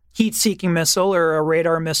of heat-seeking missile or a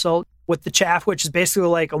radar missile with the chaff, which is basically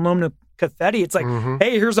like aluminum confetti. It's like,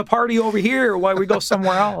 hey, here's a party over here while we go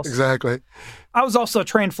somewhere else. Exactly. I was also a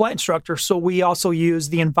trained flight instructor, so we also use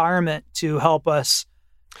the environment to help us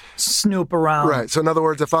snoop around. Right. So in other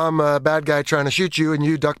words, if I'm a bad guy trying to shoot you and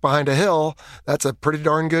you duck behind a hill, that's a pretty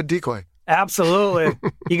darn good decoy. Absolutely.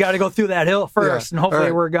 You got to go through that hill first, and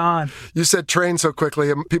hopefully we're gone. You said train so quickly,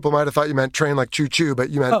 and people might have thought you meant train like choo-choo,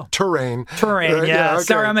 but you meant terrain. Terrain, right? yeah. Okay.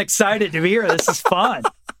 Sorry, I'm excited to be here. This is fun.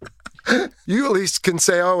 You at least can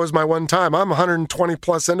say, oh, it was my one time. I'm 120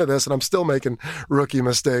 plus into this, and I'm still making rookie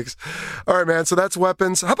mistakes. All right, man, so that's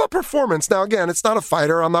weapons. How about performance? Now, again, it's not a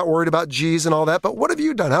fighter. I'm not worried about G's and all that, but what have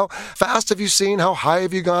you done? How fast have you seen? How high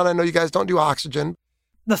have you gone? I know you guys don't do oxygen.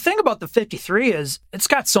 The thing about the 53 is it's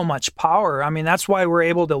got so much power. I mean, that's why we're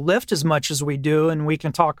able to lift as much as we do, and we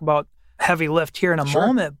can talk about heavy lift here in a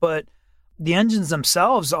moment, but the engines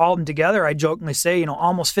themselves, all together, I jokingly say,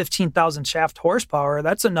 almost 15,000 shaft horsepower.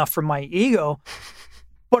 That's enough for my ego.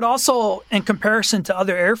 But also, in comparison to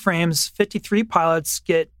other airframes, 53 pilots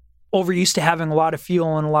get overused to having a lot of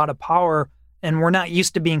fuel and a lot of power, and we're not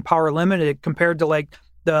used to being power limited compared to like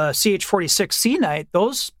the CH-46 Sea Knight.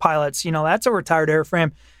 Those pilots, that's a retired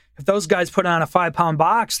airframe. If those guys put on a 5-pound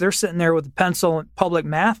box, they're sitting there with a pencil and public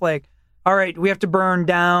math like, all right, we have to burn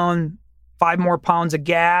down 5 more pounds of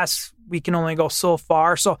gas. We can only go so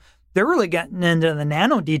far. So they're really getting into the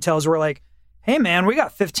nano details. We're like, hey, man, we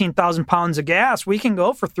got 15,000 pounds of gas. We can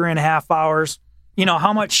go for 3.5 hours.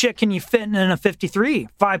 How much shit can you fit in a 53?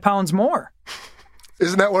 5 pounds more.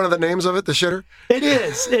 Isn't that one of the names of it, the shitter? It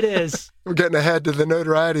is. It is. We're getting ahead to the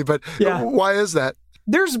notoriety, but why is that?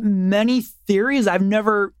 There's many theories. I've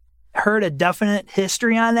never heard a definite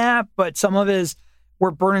history on that, but some of it is we're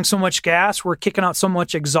burning so much gas, we're kicking out so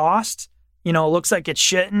much exhaust. It looks like it's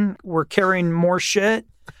shitting. We're carrying more shit.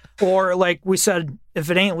 Or like we said, if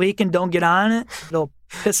it ain't leaking, don't get on it. It'll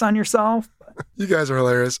piss on yourself. You guys are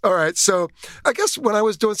hilarious. All right. So I guess when I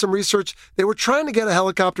was doing some research, they were trying to get a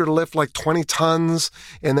helicopter to lift like 20 tons.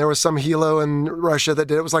 And there was some helo in Russia that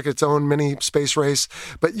did. It was like its own mini space race.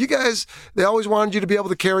 But you guys, they always wanted you to be able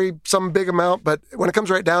to carry some big amount. But when it comes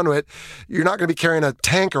right down to it, you're not going to be carrying a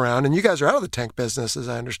tank around. And you guys are out of the tank business, as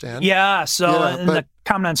I understand. Yeah. So the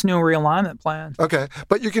Commandant's new realignment plan. Okay.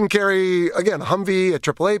 But you can carry, again, a Humvee, a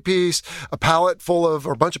AAA piece, a pallet full of,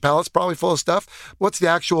 or a bunch of pallets probably full of stuff. What's the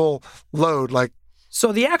actual load like?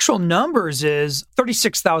 So the actual numbers is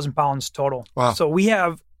 36,000 pounds total. Wow. So we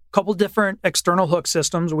have a couple different external hook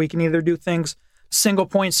systems. We can either do things single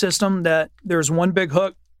point system that there's one big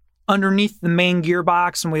hook underneath the main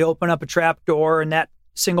gearbox and we open up a trap door and that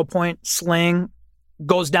single point sling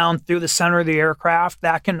goes down through the center of the aircraft.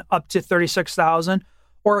 That can up to 36,000,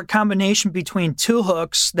 or a combination between 2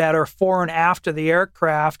 hooks that are fore and aft of the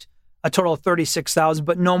aircraft, a total of 36,000,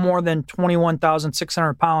 but no more than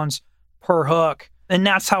 21,600 pounds per hook. And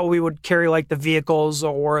that's how we would carry like the vehicles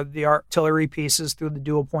or the artillery pieces through the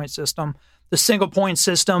dual point system. The single point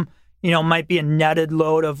system, might be a netted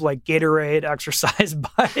load of like Gatorade, exercise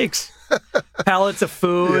bikes, pallets of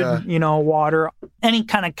food, water, any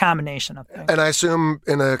kind of combination of things. And I assume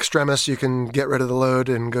in an extremis, you can get rid of the load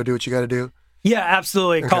and go do what you got to do? Yeah,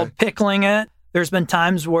 absolutely. Okay. Called pickling it. There's been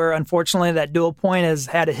times where, unfortunately, that dual point has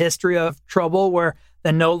had a history of trouble where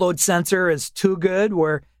the no load sensor is too good,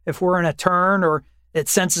 where if we're in a turn or it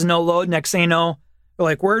senses no load, next thing you know, we're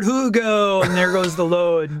like, where'd who go? And there goes the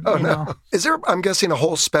load. Oh, no. Is there, I'm guessing, a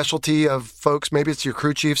whole specialty of folks, maybe it's your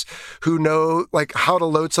crew chiefs, who know like how to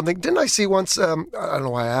load something? Didn't I see once, I don't know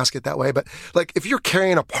why I ask it that way, but like if you're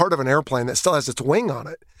carrying a part of an airplane that still has its wing on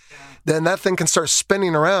it, then that thing can start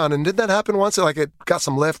spinning around. And did that happen once? Like it got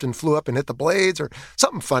some lift and flew up and hit the blades or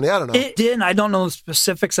something funny? I don't know. It did. I don't know the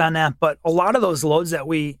specifics on that, but a lot of those loads that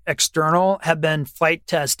we external have been flight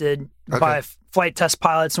tested by flight test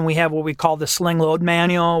pilots. And we have what we call the sling load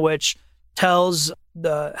manual, which tells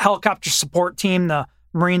the helicopter support team, the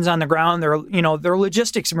Marines on the ground, they're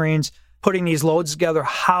logistics Marines putting these loads together,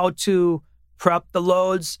 how to prep the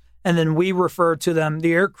loads. And then we refer to them,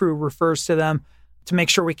 the air crew refers to them to make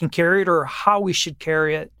sure we can carry it or how we should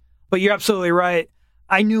carry it. But you're absolutely right.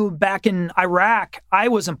 I knew back in Iraq, I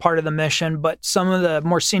wasn't part of the mission, but some of the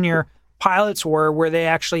more senior pilots were, where they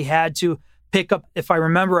actually had to pick up, if I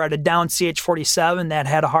remember, at a down CH-47 that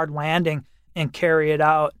had a hard landing and carry it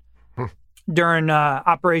out during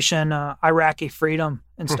Operation Iraqi Freedom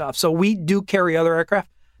and stuff. So we do carry other aircraft,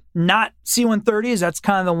 not C-130s, that's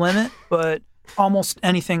kind of the limit, but almost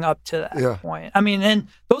anything up to that point. I mean, and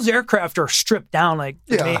those aircraft are stripped down, like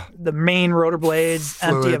the main rotor blades,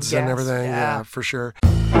 empty of gas. And everything, yeah, for sure.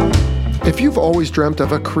 If you've always dreamt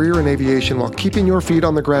of a career in aviation while keeping your feet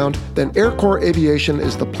on the ground, then Air Corps Aviation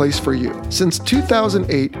is the place for you. Since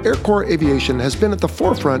 2008, Air Corps Aviation has been at the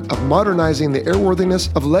forefront of modernizing the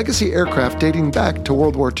airworthiness of legacy aircraft dating back to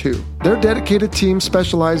World War II. Their dedicated team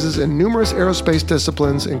specializes in numerous aerospace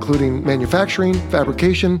disciplines, including manufacturing,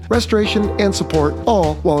 fabrication, restoration, and support,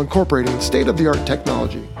 all while incorporating state-of-the-art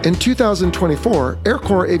technology. In 2024, Air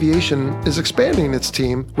Corps Aviation is expanding its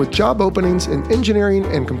team with job openings in engineering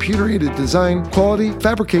and computer-aided design, quality,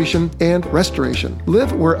 fabrication, and restoration.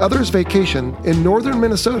 Live where others vacation in northern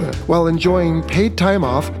Minnesota while enjoying paid time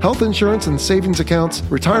off, health insurance and savings accounts,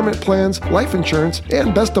 retirement plans, life insurance,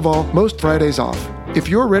 and best of all, most Fridays off. If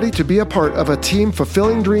you're ready to be a part of a team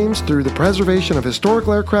fulfilling dreams through the preservation of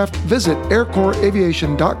historical aircraft, visit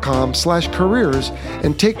aircorpsaviation.com/careers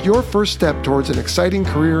and take your first step towards an exciting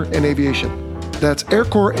career in aviation. That's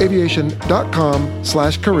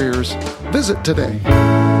aircorpsaviation.com/careers. Visit today.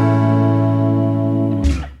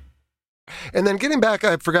 And then getting back,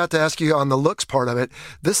 I forgot to ask you on the looks part of it,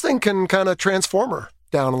 this thing can kind of transformer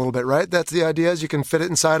down a little bit, right? That's the idea, is you can fit it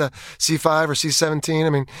inside a C-5 or C-17. I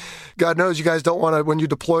mean, God knows you guys don't want to, when you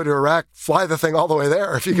deploy to Iraq, fly the thing all the way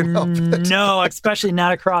there if you can help it. No, especially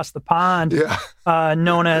not across the pond,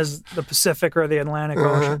 known as the Pacific or the Atlantic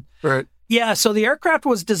Ocean. Right. Yeah, so the aircraft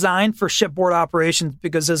was designed for shipboard operations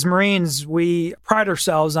because as Marines, we pride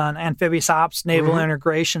ourselves on amphibious ops, naval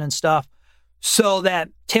integration and stuff. So that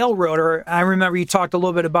tail rotor, I remember you talked a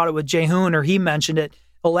little bit about it with Jay Hoon, or he mentioned it,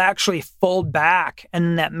 will actually fold back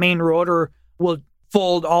and that main rotor will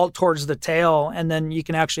fold all towards the tail, and then you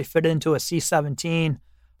can actually fit it into a C-17,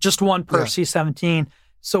 just one per C-17.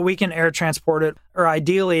 So we can air transport it, or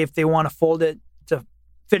ideally if they want to fold it to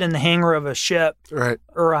fit in the hangar of a ship, right,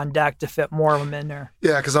 or on deck to fit more of them in there.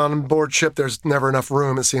 Yeah, because on board ship, there's never enough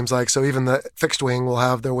room, it seems like. So even the fixed wing will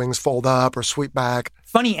have their wings fold up or sweep back.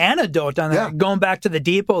 Funny anecdote on that. Going back to the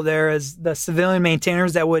depot there is the civilian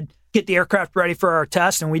maintainers that would get the aircraft ready for our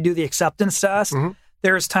test and we do the acceptance test.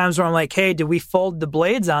 There's times where I'm like, hey, did we fold the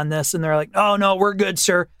blades on this? And they're like, oh, no, we're good,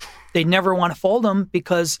 sir. They never want to fold them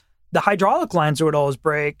because the hydraulic lines would always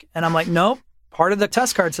break. And I'm like, nope, part of the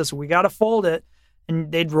test card says we got to fold it.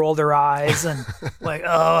 And they'd roll their eyes and like,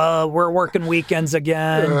 oh, we're working weekends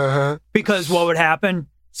again. Because what would happen?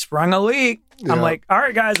 Sprung a leak. I'm like, all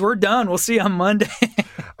right, guys, we're done. We'll see you on Monday.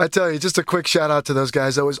 I tell you, just a quick shout out to those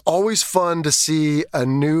guys. It was always fun to see a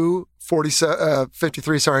new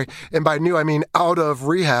 53, and by new I mean out of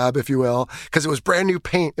rehab, if you will, because it was brand new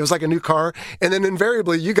paint. It was like a new car, and then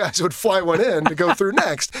invariably you guys would fly one in to go through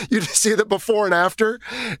next. You'd see the before and after.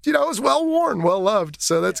 You know, it was well worn, well loved,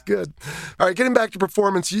 so that's good. All right, getting back to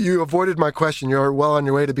performance, you avoided my question. You're well on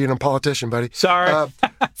your way to being a politician, buddy. Sorry.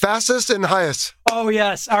 Fastest and highest. Oh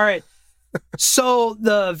yes, all right. So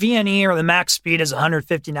the VNE or the max speed is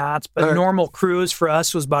 150 knots, but normal cruise for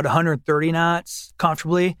us was about 130 knots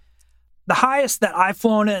comfortably. The highest that I've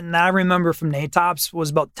flown it, and I remember from NATOPS,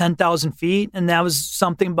 was about 10,000 feet, and that was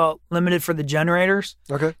something about limited for the generators.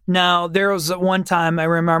 Okay. Now, there was one time I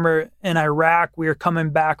remember in Iraq, we were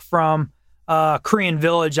coming back from Korean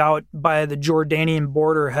village out by the Jordanian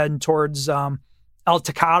border heading towards El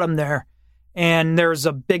Taqadum there, and there was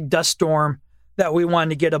a big dust storm that we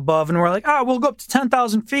wanted to get above, and we're like, we'll go up to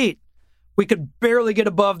 10,000 feet. we could barely get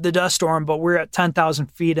above the dust storm, but we're at 10,000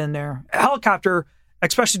 feet in there. A helicopter,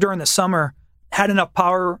 especially during the summer, had enough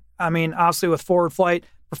power. I mean, obviously with forward flight,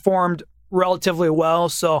 performed relatively well.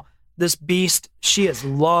 So this beast, she is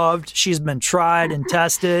loved. She's been tried and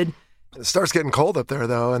tested. It starts getting cold up there,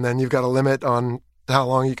 though, and then you've got a limit on how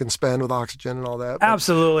long you can spend with oxygen and all that. But,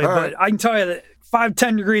 absolutely. But I can tell you that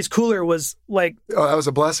 5-10 degrees cooler was like... Oh, that was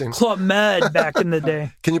a blessing. Club Med back in the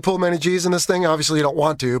day. Can you pull many Gs in this thing? Obviously, you don't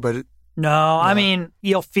want to, but... No, I mean,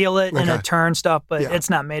 you'll feel it in a turn stuff, but it's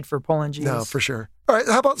not made for pulling Gs. No, for sure. All right,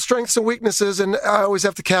 how about strengths and weaknesses? And I always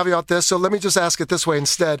have to caveat this, so let me just ask it this way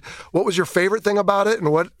instead. What was your favorite thing about it,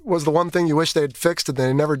 and what was the one thing you wish they had fixed and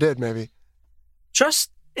they never did, maybe?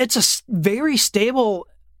 Just, it's a very stable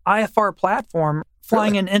IFR platform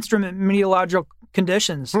flying in instrument meteorological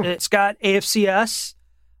conditions. It's got AFCS.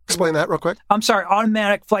 Explain that real quick. I'm sorry,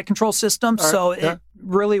 automatic flight control system. Right, so it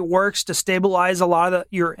really works to stabilize a lot of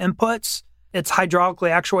your inputs. It's hydraulically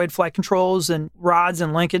actuated flight controls and rods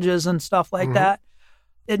and linkages and stuff like that.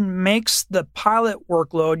 It makes the pilot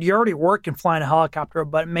workload, you already work in flying a helicopter,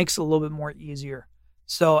 but it makes it a little bit more easier.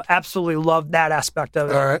 So absolutely love that aspect of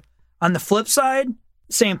it. All right. On the flip side,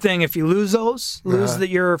 same thing. If you lose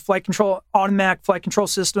your flight control, automatic flight control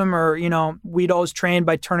system, or, we'd always train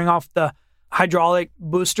by turning off the hydraulic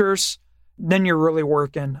boosters, then you're really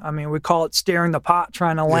working. I mean, we call it steering the pot,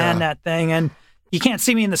 trying to land that thing. And you can't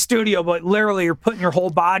see me in the studio, but literally you're putting your whole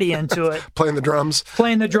body into it. Playing the drums.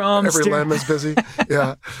 Every limb is busy.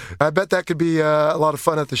 Yeah. I bet that could be a lot of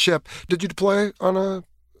fun at the ship. Did you deploy on a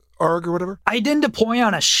ARG or whatever? I didn't deploy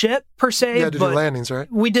on a ship per se. Yeah, to do landings,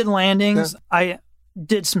 right? We did landings. Yeah. I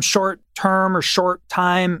did some short-term or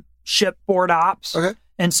short-time shipboard ops. Okay.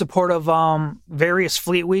 In support of various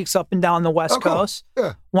fleet weeks up and down the West Coast.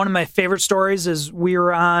 Yeah. One of my favorite stories is we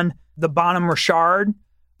were on the Bonhomme Richard.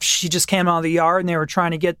 She just came out of the yard and they were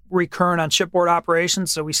trying to get recurrent on shipboard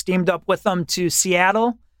operations. So we steamed up with them to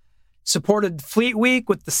Seattle, supported Fleet Week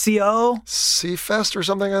with the CO. Seafest or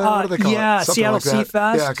something? What do they call it? Yeah, something Seattle like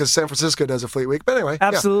Seafest. Yeah, because San Francisco does a Fleet Week. But anyway.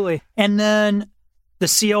 Absolutely. Yeah. And then the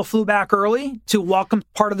CO flew back early to welcome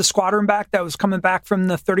part of the squadron back that was coming back from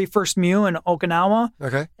the 31st MEU in Okinawa.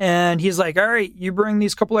 Okay. And he's like, all right, you bring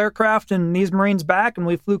these couple aircraft and these Marines back, and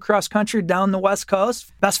we flew cross country down the West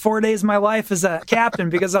Coast. Best 4 days of my life as a captain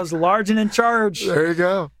because I was large and in charge. There you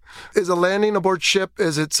go. Is a landing aboard ship,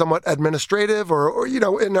 is it somewhat administrative or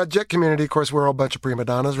in a jet community, of course, we're all a bunch of prima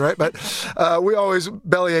donnas, right? But we always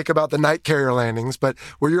bellyache about the night carrier landings. But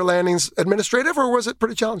were your landings administrative or was it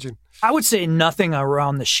pretty challenging? I would say nothing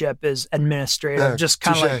around the ship is administrative, just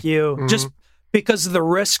kind of like you. Just because of the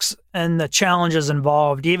risks and the challenges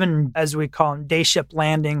involved, even as we call them, day ship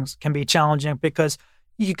landings can be challenging because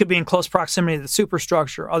you could be in close proximity to the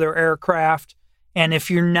superstructure, other aircraft. And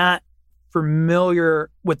if you're not familiar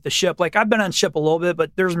with the ship, like I've been on ship a little bit,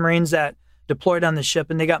 but there's Marines that deployed on the ship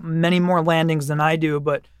and they got many more landings than I do,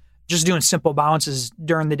 but just doing simple bounces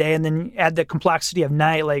during the day. And then you add the complexity of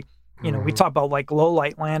night, like, we talk about like low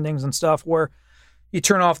light landings and stuff where you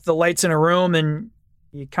turn off the lights in a room and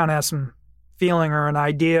you kind of have some feeling or an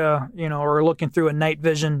idea, or looking through a night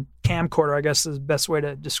vision camcorder, I guess is the best way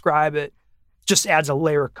to describe it. Just adds a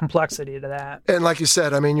layer of complexity to that. And like you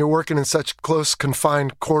said, I mean, you're working in such close,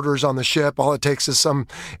 confined quarters on the ship. All it takes is some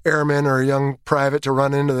airman or a young private to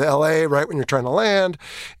run into the LA right when you're trying to land.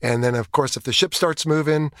 And then, of course, if the ship starts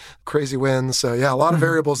moving, crazy winds. So, yeah, a lot of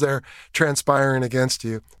variables there transpiring against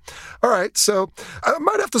you. All right, so I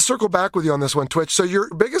might have to circle back with you on this one, Twitch. So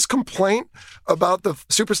your biggest complaint about the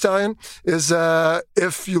Super Stallion is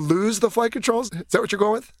if you lose the flight controls? Is that what you're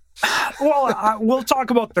going with? Well, we'll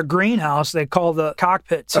talk about the greenhouse they call the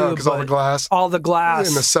cockpit too. Because all the glass. All the glass.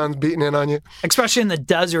 And the sun's beating in on you. Especially in the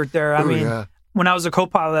desert there. I mean, when I was a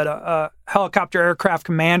co-pilot, a helicopter aircraft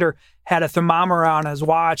commander had a thermometer on his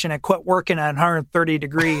watch and it quit working at 130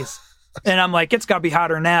 degrees. And I'm like, it's got to be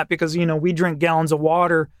hotter than that because, we drink gallons of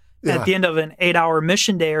water at the end of an 8-hour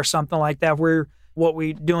mission day or something like that. What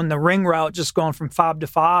we do in the ring route, just going from fob to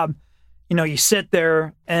fob. You sit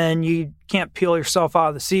there and you can't peel yourself out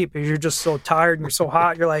of the seat because you're just so tired and you're so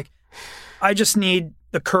hot. You're like, I just need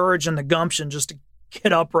the courage and the gumption just to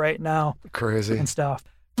get up right now. Crazy. And stuff.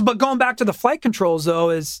 But going back to the flight controls, though,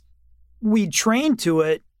 is we trained to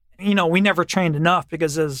it. We never trained enough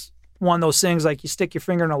because it's one of those things like you stick your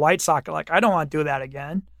finger in a light socket. Like, I don't want to do that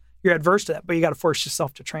again. You're adverse to that, but you got to force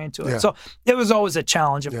yourself to train to it. Yeah. So it was always a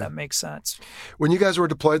challenge, if that makes sense. When you guys were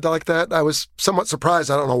deployed like that, I was somewhat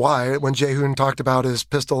surprised. I don't know why. When Jehoon talked about his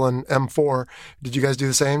pistol and M4, did you guys do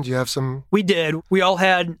the same? Do you have some? We did. We all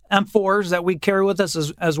had M4s that we carry with us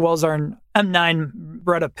as well as our M9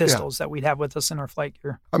 Beretta pistols that we'd have with us in our flight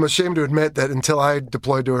gear. I'm ashamed to admit that until I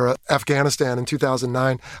deployed to Afghanistan in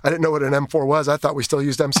 2009, I didn't know what an M4 was. I thought we still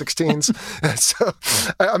used M16s. So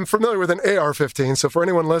I'm familiar with an AR-15. So for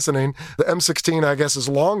anyone listening, the M16, I guess, is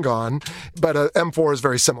long gone, but an M4 is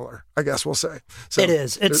very similar, I guess we'll say. So it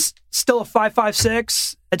is. It's still a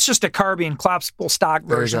 5.56. It's just a carbine collapsible stock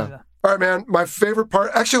version of it. All right, man. My favorite part.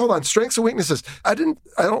 Actually, hold on. Strengths and weaknesses. I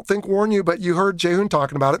don't think warn you, but you heard Jae-Hoon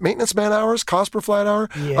talking about it. Maintenance man hours, cost per flight hour.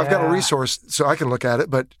 Yeah. I've got a resource so I can look at it.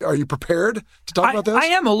 But are you prepared to talk about this? I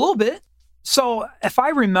am a little bit. So if I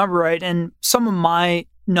remember right, and some of my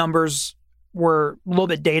numbers were a little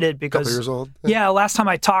bit dated because couple years old. Yeah, last time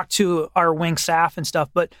I talked to our wing staff and stuff,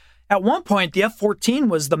 but at one point the F-14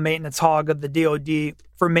 was the maintenance hog of the DoD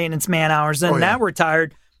for maintenance man hours. Then that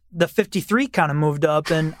retired. The 53 kind of moved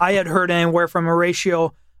up, and I had heard anywhere from a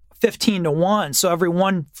ratio 15 to 1. So every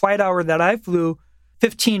one flight hour that I flew,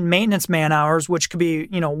 15 maintenance man hours, which could be,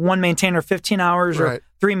 one maintainer 15 hours or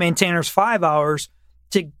 3 maintainers 5 hours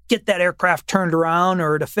to get that aircraft turned around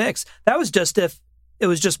or to fix. That was just if it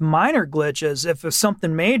was just minor glitches. If it was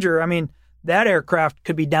something major, I mean, that aircraft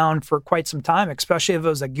could be down for quite some time, especially if it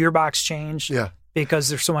was a gearbox change. Yeah. Because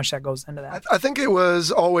there's so much that goes into that. I think it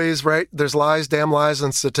was always, right, there's lies, damn lies,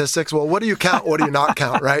 and statistics. Well, what do you count? What do you not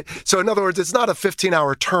count, right? So in other words, it's not a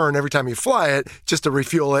 15-hour turn every time you fly it, just to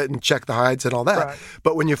refuel it and check the hides and all that. Right.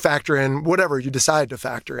 But when you factor in whatever you decide to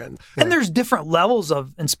factor in. And there's different levels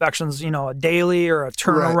of inspections, a daily or a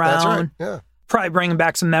turnaround. Right, that's right, yeah. Probably bringing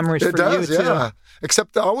back some memories for you, too. Yeah.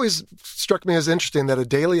 Except it always struck me as interesting that a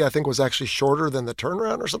daily, I think, was actually shorter than the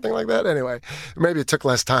turnaround or something like that. Anyway, maybe it took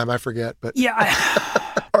less time. I forget. But yeah.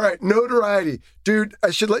 All right, notoriety. Dude, I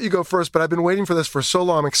should let you go first, but I've been waiting for this for so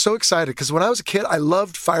long. I'm so excited because when I was a kid, I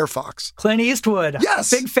loved Firefox. Clint Eastwood. Yes.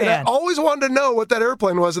 Big fan. And I always wanted to know what that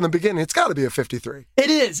airplane was in the beginning. It's got to be a 53. It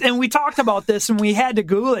is. And we talked about this and we had to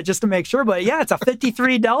Google it just to make sure. But yeah, it's a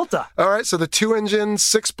 53 Delta. All right, so the 2-engine,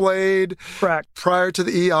 6-blade. Correct. Prior to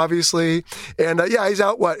the E, obviously. And he's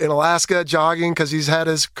out, in Alaska jogging because he's had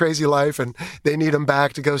his crazy life and they need him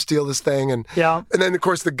back to go steal this thing. And then, of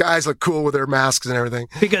course, the guys look cool with their masks and everything.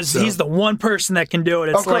 Because he's the one person that can do it.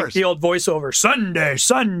 It's like the old voiceover, Sunday,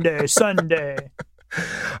 Sunday, Sunday.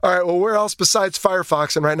 All right, well, where else besides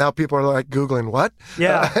Firefox? And right now people are like Googling, what?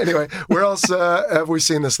 Yeah. Anyway, where else have we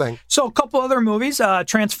seen this thing? So a couple other movies,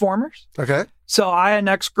 Transformers. Okay. So I had an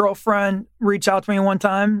ex-girlfriend reach out to me one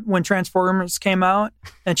time when Transformers came out,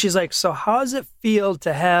 and she's like, so how does it feel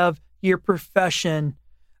to have your profession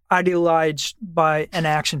idealized by an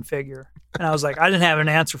action figure? And I was like, I didn't have an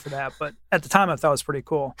answer for that, but at the time I thought it was pretty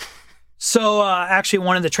cool. So actually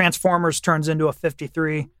one of the Transformers turns into a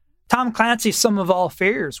 53. Tom Clancy's Sum of All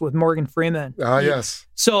Fears with Morgan Freeman. Ah, yes.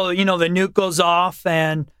 So, the nuke goes off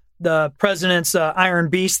and the president's Iron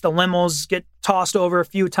Beast, the limos get tossed over a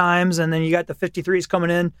few times, and then you got the 53s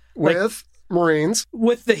coming in. With Marines.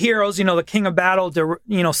 With the heroes, the king of battle to,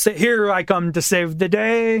 say, here I come to save the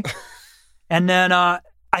day. And then I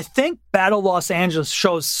think Battle Los Angeles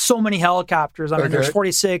shows so many helicopters. I mean, there's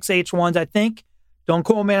 46 H-1s, I think. Don't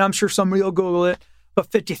quote me, I'm sure somebody will Google it. But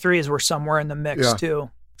 53s were somewhere in the mix,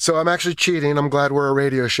 too. So I'm actually cheating. I'm glad we're a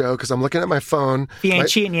radio show because I'm looking at my phone. If you ain't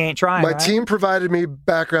cheating, you ain't trying, My team provided me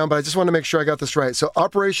background, but I just want to make sure I got this right. So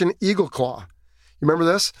Operation Eagle Claw. You remember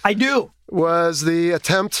this? I do. Was the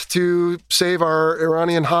attempt to save our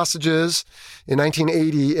Iranian hostages in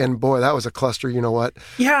 1980. And boy, that was a cluster, you know what?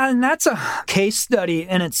 Yeah, and that's a case study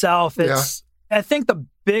in itself. I think the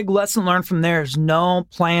big lesson learned from there is no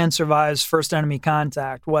plane survives first enemy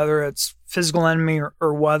contact, whether it's physical enemy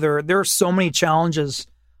or whether there are so many challenges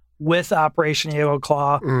with Operation Eagle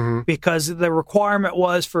Claw because the requirement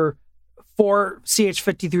was for 4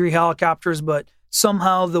 CH-53 helicopters, but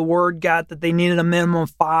somehow the word got that they needed a minimum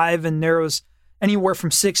of 5, and there was anywhere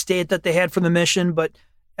from 6 to 8 that they had for the mission. But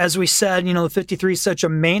as we said, the 53 is such a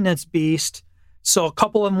maintenance beast. So a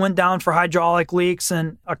couple of them went down for hydraulic leaks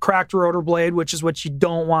and a cracked rotor blade, which is what you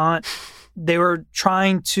don't want. They were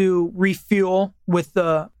trying to refuel with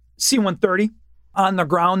the C-130 on the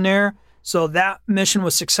ground there. So that mission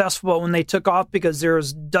was successful when they took off because there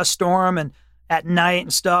was dust storm and at night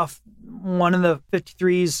and stuff. One of the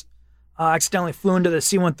 53s accidentally flew into the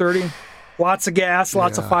C-130. Lots of gas,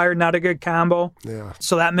 lots of fire, not a good combo. Yeah.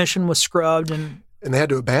 So that mission was scrubbed and they had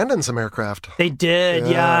to abandon some aircraft. They did,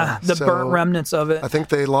 yeah. The burnt remnants of it. I think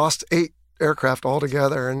they lost 8 aircraft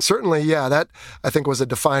altogether. And certainly, yeah, that I think was a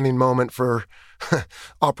defining moment for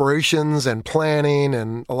operations and planning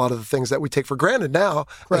and a lot of the things that we take for granted now.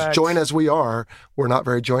 Correct. As joint as we are, we're not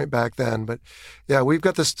very joint back then. But yeah, we've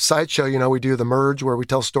got this sideshow, we do the Merge where we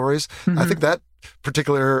tell stories. Mm-hmm. I think that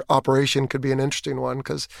particular operation could be an interesting one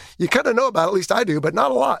because you kind of know about it, at least I do, but not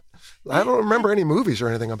a lot. I don't remember any movies or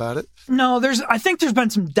anything about it. No, I think there's been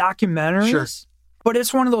some documentaries. Sure. But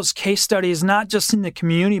it's one of those case studies, not just in the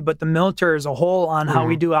community, but the military as a whole on how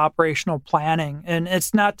we do operational planning. And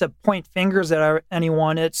it's not to point fingers at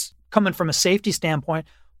anyone. It's coming from a safety standpoint.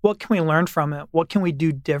 What can we learn from it? What can we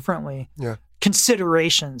do differently? Yeah.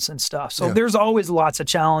 Considerations and stuff. So there's always lots of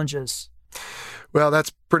challenges. Well,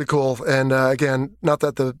 that's pretty cool. And again, not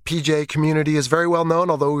that the PJ community is very well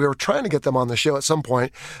known, although we were trying to get them on the show at some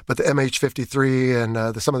point, but the MH-53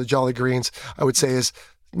 and some of the Jolly Greens, I would say, is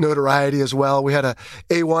notoriety as well. We had a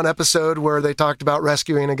A1 episode where they talked about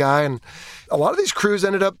rescuing a guy, and a lot of these crews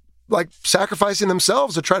ended up like sacrificing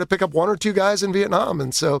themselves to try to pick up one or two guys in Vietnam.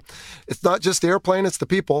 And so it's not just the airplane, it's the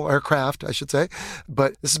people, aircraft, I should say.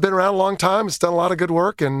 But this has been around a long time. It's done a lot of good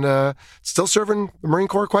work and still serving the Marine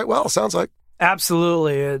Corps quite well, sounds like.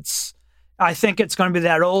 Absolutely. I think it's going to be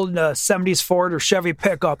that old 70s Ford or Chevy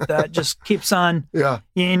pickup that just keeps on. Yeah.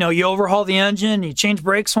 You overhaul the engine, you change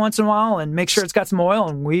brakes once in a while and make sure it's got some oil,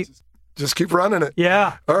 and we just keep running it.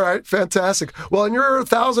 Yeah. All right. Fantastic. Well, in your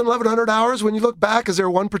 1,000, 1,100 hours, when you look back, is there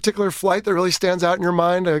one particular flight that really stands out in your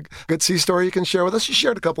mind? A good sea story you can share with us? You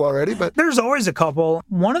shared a couple already, but there's always a couple.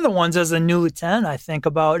 One of the ones as a new lieutenant I think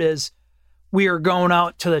about is we were going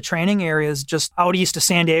out to the training areas just out east of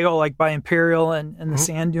San Diego, like by Imperial and the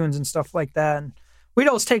sand dunes and stuff like that. And we'd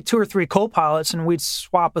always take 2 or 3 co-pilots and we'd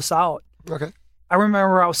swap us out. Okay. I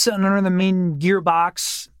remember I was sitting under the main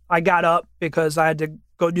gearbox. I got up because I had to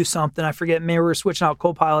go do something. I forget, maybe we were switching out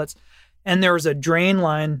co-pilots. And there was a drain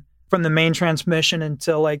line from the main transmission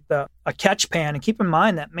into like a catch pan. And keep in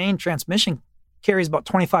mind that main transmission carries about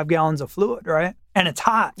 25 gallons of fluid, right? And it's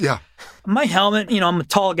hot. Yeah. My helmet, I'm a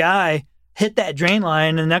tall guy, hit that drain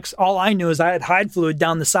line, and all I knew is I had hide fluid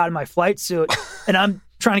down the side of my flight suit, and I'm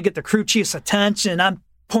trying to get the crew chief's attention. I'm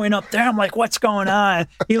pointing up there. I'm like, what's going on?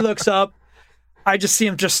 He looks up. I just see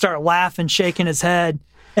him just start laughing, shaking his head,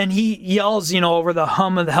 and he yells, over the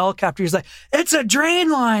hum of the helicopter. He's like, "It's a drain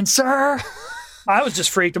line, sir." I was just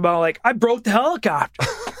freaked about, like, I broke the helicopter.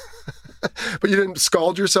 But you didn't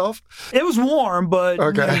scald yourself? It was warm, but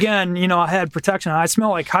again, I had protection. I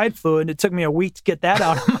smell like hide fluid. It took me a week to get that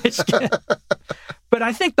out of my skin. But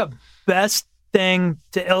I think the best thing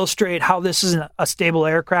to illustrate how this is a stable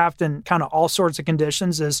aircraft in kind of all sorts of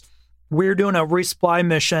conditions is we're doing a resupply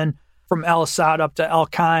mission from El Asad up to El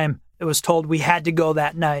Qaim. It was told we had to go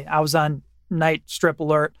that night. I was on night strip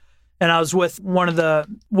alert, and I was with one of the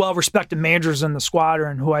well-respected majors in the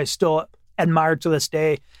squadron who I still admire to this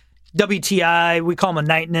day. WTI, we call him a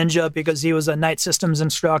night ninja because he was a night systems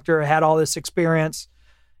instructor, had all this experience.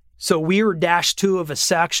 So we were dash 2 of a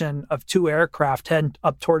section of 2 aircraft heading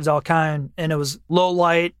up towards El Qaim, and it was low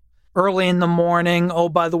light, early in the morning. Oh,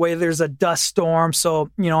 by the way, there's a dust storm. So,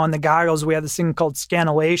 on the goggles, we have this thing called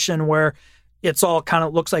scannellation where it's all kind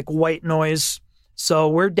of looks like white noise. So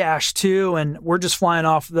we're dash 2, and we're just flying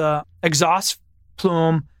off the exhaust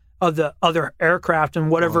plume of the other aircraft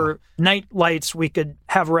and whatever night lights we could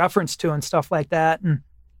have reference to and stuff like that. And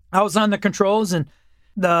I was on the controls, and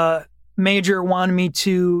the major wanted me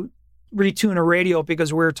to retune a radio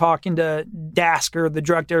because we were talking to DASC, or the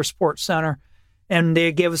Direct Air Support Center, and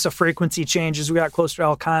they gave us a frequency change as we got closer to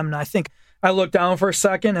El Qaim. And I think I looked down for a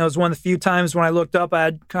second. It was one of the few times when I looked up, I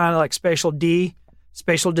had kind of like spatial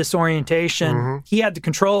disorientation. Mm-hmm. He had the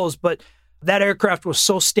controls, but that aircraft was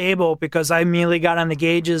so stable because I immediately got on the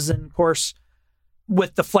gauges, and of course,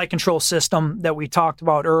 with the flight control system that we talked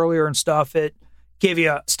about earlier and stuff, it gave you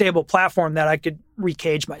a stable platform that I could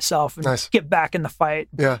recage myself and get back in the fight.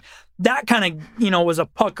 Yeah. That kind of, was a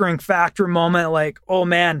puckering factor moment, like, oh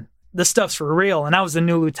man, this stuff's for real. And I was a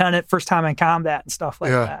new lieutenant, first time in combat and stuff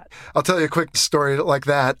like that. I'll tell you a quick story like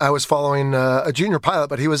that. I was following a junior pilot,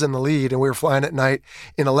 but he was in the lead, and we were flying at night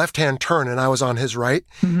in a left-hand turn, and I was on his right,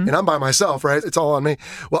 and I'm by myself, right? It's all on me.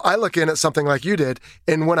 Well, I look in at something like you did,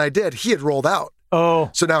 and when I did, he had rolled out. Oh.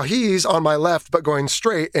 So now he's on my left, but going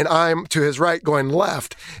straight, and I'm to his right going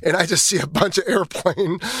left, and I just see a bunch of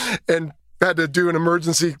airplane and had to do an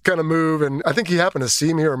emergency kind of move, and I think he happened to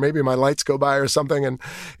see me, or maybe my lights go by or something.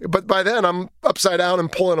 But by then I'm upside down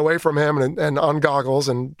and pulling away from him and on goggles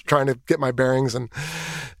and trying to get my bearings. And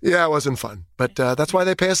yeah, it wasn't fun. But that's why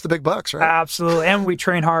they pay us the big bucks, right? Absolutely. And we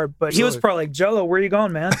train hard. But He was probably like, Jello, where are you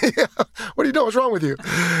going, man? Yeah. What are you doing? What's wrong with you?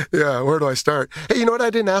 Yeah, where do I start? Hey, you know what I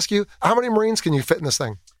didn't ask you? How many Marines can you fit in this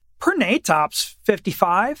thing? Per NATOPS,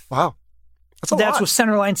 55. Wow. That's a lot. With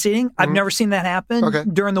centerline seating. I've never seen that happen. Okay.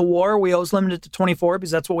 During the war, we always limited it to 24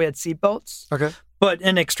 because that's what we had seatbelts. Okay. But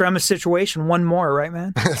in extremis situation, one more, right,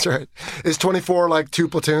 man? That's right. Is 24 like 2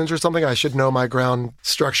 platoons or something? I should know my ground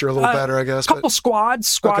structure a little better, I guess. Couple squads,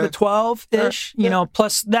 squad of 12-ish, you know,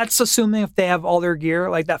 plus that's assuming if they have all their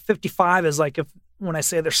gear. Like that 55 is like when I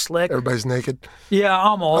say they're slick. Everybody's naked. Yeah,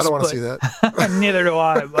 almost. I don't want to see that. Neither do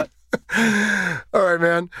I, but. All right,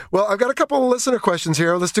 man. Well, I've got a couple of listener questions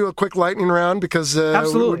here. Let's do a quick lightning round because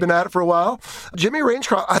we've been at it for a while. Jimmy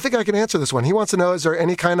Rangecroft, I think I can answer this one. He wants to know, is there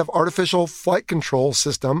any kind of artificial flight control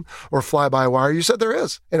system or fly-by-wire? You said there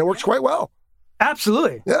is, and it works quite well.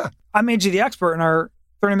 Absolutely. Yeah. I made you the expert in our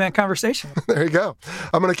 30-minute conversation. There you go.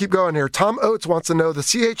 I'm going to keep going here. Tom Oates wants to know the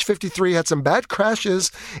CH-53 had some bad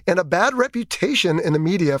crashes and a bad reputation in the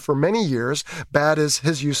media for many years. Bad is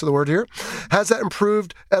his use of the word here. Has that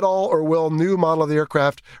improved at all, or will new model of the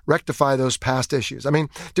aircraft rectify those past issues? I mean,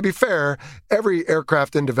 to be fair, every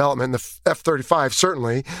aircraft in development, the F-35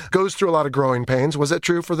 certainly, goes through a lot of growing pains. Was that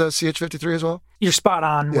true for the CH-53 as well? You're spot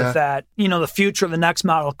on with that. You know, the future, the next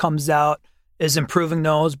model comes out, is improving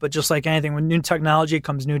those, but just like anything, with new technology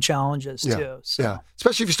comes new challenges too. So. Yeah,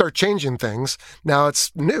 especially if you start changing things. Now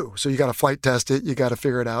it's new, so you got to flight test it, you got to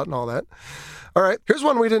figure it out and all that. All right, here's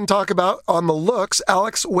one we didn't talk about on the looks.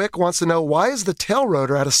 Alex Wick wants to know, why is the tail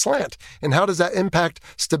rotor at a slant, and how does that impact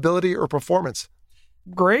stability or performance?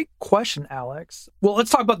 Great question, Alex. Well,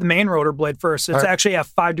 let's talk about the main rotor blade first. It's actually a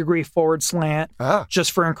 5-degree forward slant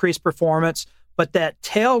just for increased performance, but that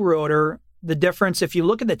tail rotor, the difference, if you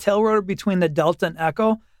look at the tail rotor between the Delta and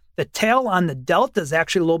Echo, the tail on the Delta is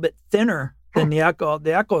actually a little bit thinner than the Echo.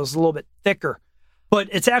 The Echo is a little bit thicker, but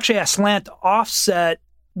it's actually a slant to offset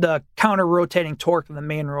the counter-rotating torque of the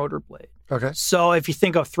main rotor blade. Okay. So if you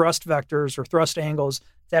think of thrust vectors or thrust angles,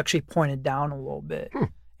 it's actually pointed down a little bit.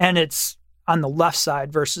 And it's on the left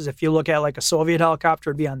side versus if you look at like a Soviet helicopter,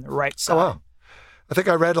 it'd be on the right side. Oh, wow. I think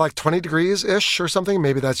I read like 20 degrees-ish or something.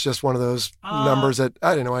 Maybe that's just one of those numbers that,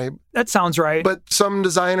 I don't know. That sounds right. But some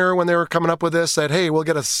designer, when they were coming up with this, said, hey, we'll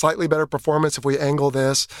get a slightly better performance if we angle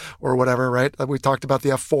this or whatever, right? Like we talked about the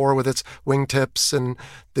F4 with its wingtips and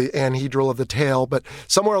the anhedral of the tail. But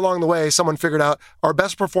somewhere along the way, someone figured out our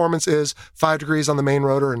best performance is 5 degrees on the main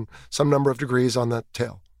rotor and some number of degrees on the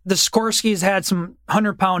tail. The Sikorsky's had some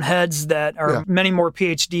 100-pound heads that are many more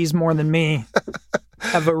PhDs more than me.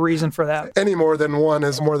 Have a reason for that. Any more than one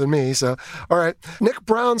is more than me. So, all right. Nick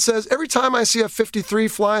Brown says, every time I see a 53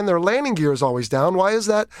 flying, their landing gear is always down. Why is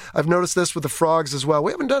that? I've noticed this with the frogs as well.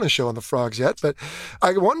 We haven't done a show on the frogs yet, but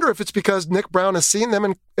I wonder if it's because Nick Brown has seen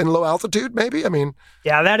them in low altitude, maybe? I mean.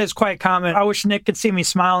 Yeah, that is quite common. I wish Nick could see me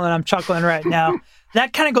smiling and I'm chuckling right now.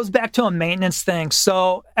 That kind of goes back to a maintenance thing.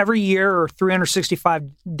 So every year or 365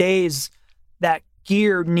 days, that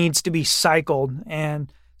gear needs to be cycled.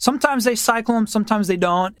 And sometimes they cycle them, sometimes they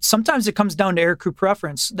don't. Sometimes it comes down to aircrew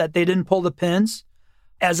preference that they didn't pull the pins.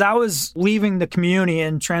 As I was leaving the community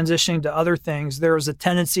and transitioning to other things, there was a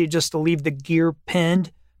tendency just to leave the gear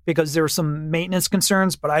pinned because there were some maintenance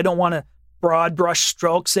concerns, but I don't want to broad brush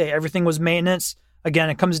stroke say everything was maintenance. Again,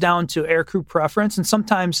 it comes down to aircrew preference, and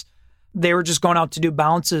sometimes they were just going out to do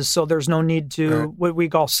bounces, so there's no need to what we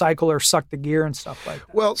call cycle or suck the gear and stuff like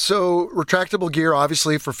that. Well, so retractable gear,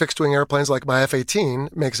 obviously, for fixed-wing airplanes like my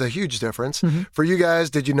F-18 makes a huge difference. Mm-hmm. For you guys,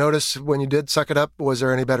 did you notice when you did suck it up, was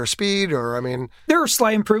there any better speed? Or, I mean, there are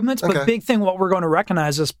slight improvements, but the big thing, what we're going to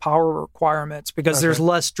recognize is power requirements because there's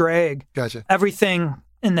less drag. Gotcha. Everything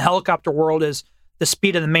in the helicopter world is the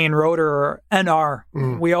speed of the main rotor, or NR.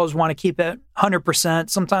 We always want to keep it 100%.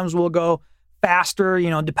 Sometimes we'll go faster,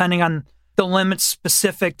 depending on the limits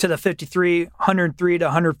specific to the 53, 103 to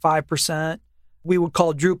 105%. We would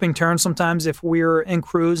call drooping turn sometimes if we were in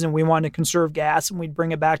cruise and we wanted to conserve gas, and we'd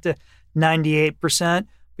bring it back to 98%.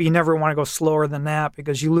 But you never want to go slower than that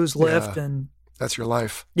because you lose lift and that's your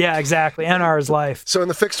life. Yeah, exactly. NR is life. So in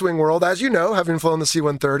the fixed wing world, as you know, having flown the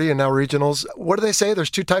C-130 and now regionals, what do they say? There's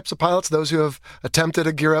two types of pilots, those who have attempted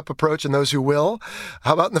a gear up approach and those who will.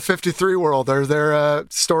 How about in the 53 world? Are there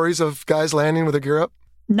stories of guys landing with a gear up?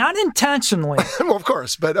 Not intentionally. Well, of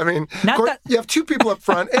course. But I mean, you have two people up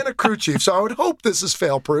front and a crew chief. So I would hope this is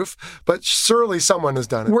fail-proof, but surely someone has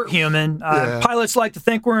done it. We're human. Pilots like to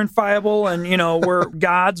think we're infallible and, we're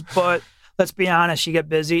gods, but let's be honest, you get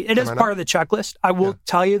busy. It is part of the checklist. I will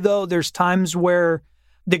tell you, though, there's times where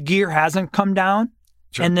the gear hasn't come down.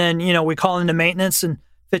 Sure. And then, we call into maintenance, and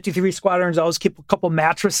 53 squadrons always keep a couple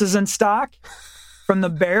mattresses in stock from the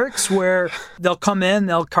barracks where they'll come in,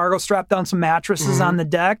 they'll cargo strap down some mattresses on the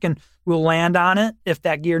deck, and we'll land on it if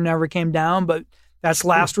that gear never came down. But that's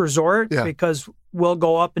last resort because we'll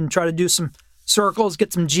go up and try to do some circles,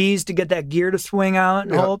 get some G's to get that gear to swing out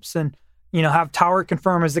in hopes, and, have Tower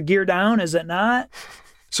confirm, is the gear down? Is it not?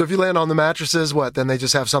 So if you land on the mattresses, then they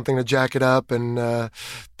just have something to jack it up and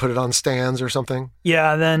put it on stands or something?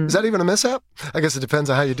 Yeah, then... Is that even a mishap? I guess it depends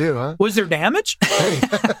on how you do, huh? Was there damage? Hey.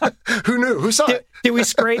 Who knew? Who saw it? Did we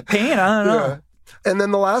scrape paint? I don't know. Yeah. And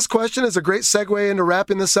then the last question is a great segue into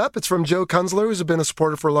wrapping this up. It's from Joe Kunzler, who's been a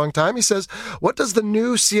supporter for a long time. He says, what does the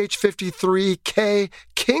new CH-53K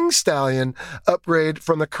King Stallion upgrade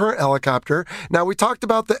from the current helicopter? Now, we talked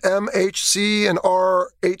about the MHC and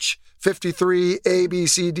RH-53 A, B,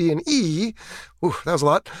 C, D, and E. Ooh, that was a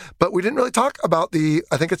lot. But we didn't really talk about I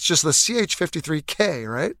think it's just the CH-53K,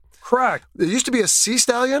 right? Correct. There used to be a C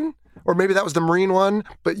Stallion, or maybe that was the Marine one,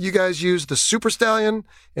 but you guys used the Super Stallion,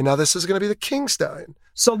 and now this is going to be the King Stallion.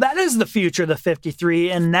 So that is the future of the 53,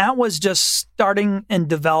 and that was just starting in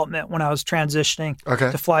development when I was transitioning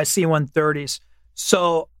to fly C-130s.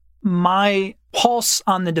 So my pulse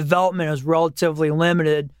on the development is relatively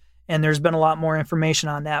limited, and there's been a lot more information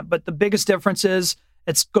on that. But the biggest difference is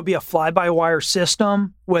it's going to be a fly-by-wire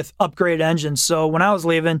system with upgraded engines. So when I was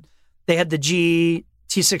leaving, they had the GE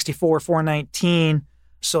T64 419,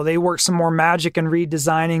 so they worked some more magic in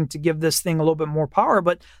redesigning to give this thing a little bit more power.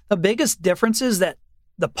 But the biggest difference is that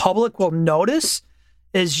the public will notice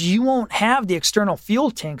is you won't have the external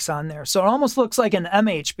fuel tanks on there. So it almost looks like an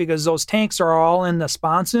MH because those tanks are all in the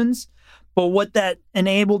sponsons. But what that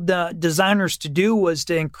enabled the designers to do was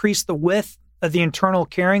to increase the width of the internal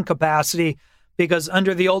carrying capacity, because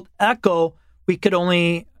under the old Echo, we could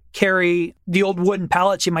only carry the old wooden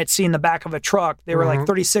pallets you might see in the back of a truck. They were like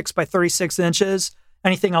 36 by 36 inches.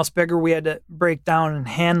 Anything else bigger, we had to break down and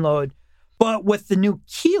hand load. But with the new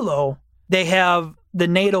Kilo, they have the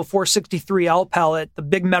NATO 463L pallet, the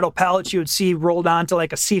big metal pallets you would see rolled onto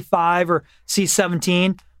like a C5 or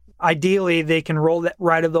C17. Ideally, they can roll that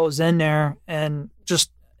right of those in there and just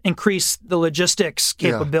increase the logistics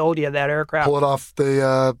capability of that aircraft. Pull it off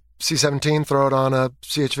the C-17, throw it on a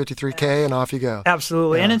CH-53K, and off you go.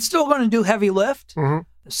 Absolutely. Yeah. And it's still going to do heavy lift. Mm-hmm.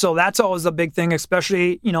 So that's always a big thing,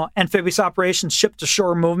 especially, amphibious operations,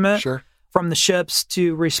 ship-to-shore movement from the ships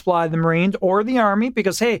to resupply the Marines or the Army,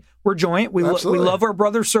 because, hey, we're joint. We love our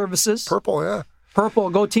brother services. Purple, yeah.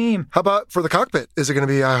 Purple, go team. How about for the cockpit? Is it going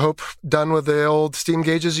to be, I hope, done with the old steam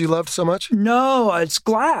gauges you loved so much? No, it's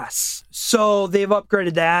glass. So they've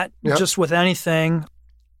upgraded that just with anything.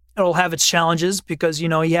 It'll have its challenges because, you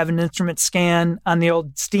have an instrument scan on the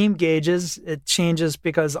old steam gauges. It changes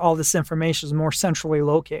because all this information is more centrally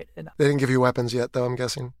located. They didn't give you weapons yet, though, I'm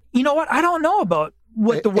guessing. You know what? I don't know about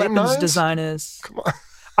what the weapons design is. Come on.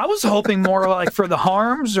 I was hoping more like for the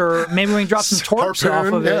harms, or maybe we can drop some torps off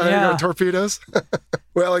of it. Yeah, torpedoes.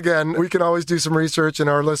 Well, again, we can always do some research, and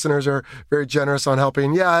our listeners are very generous on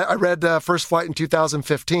helping. Yeah, I read First Flight in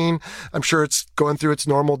 2015. I'm sure it's going through its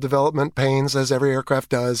normal development pains, as every aircraft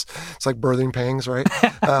does. It's like birthing pangs, right?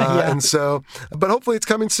 And so, but hopefully it's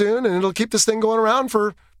coming soon, and it'll keep this thing going around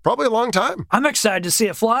for probably a long time. I'm excited to see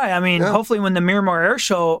it fly. I mean, hopefully when the Miramar Air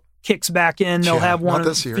Show kicks back in, they'll have one in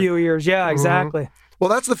a few years. Yeah, exactly. Mm-hmm. Well,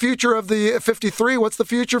 that's the future of the 53. What's the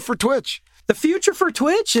future for Twitch? The future for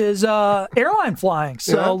Twitch is airline flying.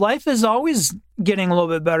 So life is always getting a little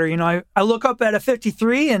bit better. I look up at a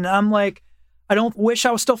 53 and I'm like, I don't wish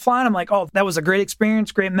I was still flying. I'm like, oh, that was a great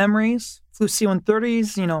experience, great memories. Flew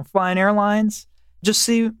C-130s, flying airlines. Just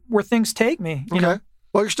see where things take me. You know?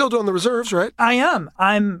 Well, you're still doing the reserves, right? I am.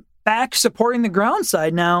 I'm back supporting the ground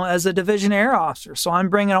side now as a division air officer. So I'm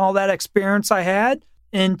bringing all that experience I had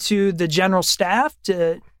into the general staff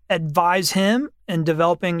to advise him in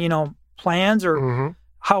developing, plans or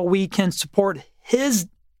how we can support his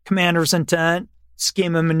commander's intent,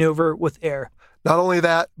 scheme and maneuver with air. Not only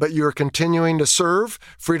that, but you're continuing to serve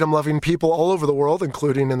freedom-loving people all over the world,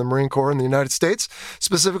 including in the Marine Corps in the United States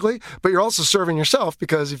specifically, but you're also serving yourself,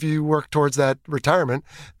 because if you work towards that retirement,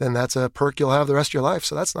 then that's a perk you'll have the rest of your life.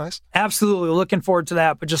 So that's nice. Absolutely. Looking forward to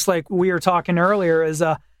that. But just like we were talking earlier, it's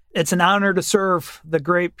an honor to serve the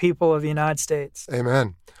great people of the United States.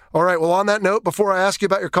 Amen. All right. Well, on that note, before I ask you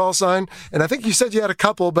about your call sign, and I think you said you had a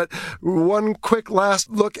couple, but one quick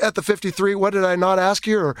last look at the 53. What did I not ask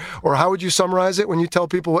you? Or how would you summarize it when you tell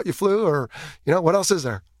people what you flew? Or, what else is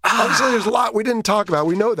there? Obviously, there's a lot we didn't talk about.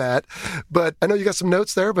 We know that. But I know you got some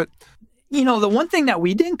notes there. But the one thing that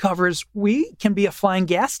we didn't cover is we can be a flying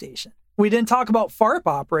gas station. We didn't talk about FARP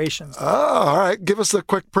operations. Oh, all right. Give us a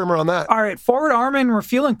quick primer on that. All right. Forward arming and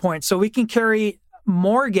refueling points. So we can carry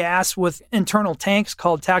more gas with internal tanks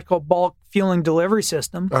called Tactical Bulk Fueling Delivery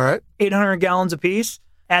System. All right. 800 gallons apiece.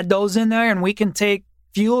 Add those in there, and we can take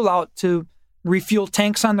fuel out to refuel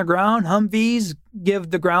tanks on the ground, Humvees,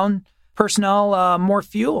 give the ground personnel more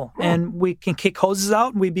fuel, and we can kick hoses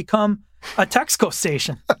out and we become a Texaco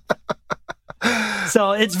station.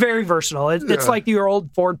 So it's very versatile. It's like your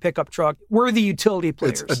old Ford pickup truck. We're the utility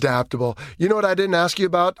players. It's adaptable. You know what I didn't ask you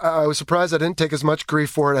about? I was surprised I didn't take as much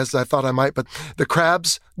grief for it as I thought I might, but the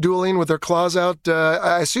crabs dueling with their claws out,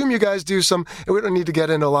 I assume you guys do some, we don't need to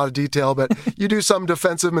get into a lot of detail, but you do some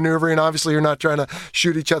defensive maneuvering. Obviously, you're not trying to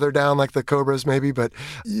shoot each other down like the Cobras maybe, but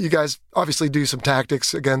you guys obviously do some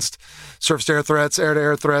tactics against surface-to-air threats,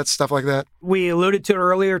 air-to-air threats, stuff like that. We alluded to it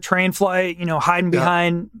earlier, train flight, hiding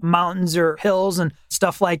behind mountains or hills and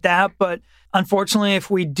stuff like that. But unfortunately, if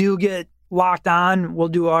we do get locked on, we'll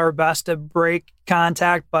do our best to break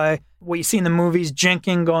contact by what you see in the movies,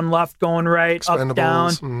 jinking, going left, going right, up,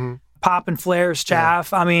 down, popping flares,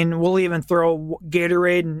 chaff. I mean, we'll even throw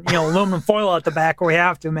Gatorade and, aluminum foil at the back where we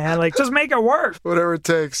have to, man. Like, just make it work. Whatever it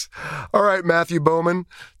takes. All right, Matthew Bowman.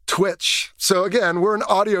 Twitch. So again, we're an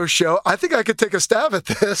audio show. I think I could take a stab at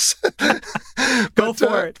this. Go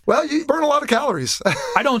for it. Well, you burn a lot of calories.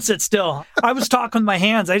 I don't sit still. I was talking with my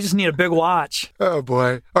hands. I just need a big watch. Oh,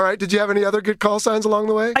 boy. All right. Did you have any other good call signs along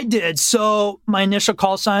the way? I did. So my initial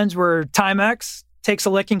call signs were Timex, takes a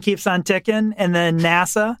licking, keeps on ticking. And then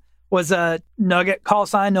NASA was a nugget call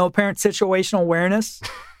sign, no apparent situational awareness.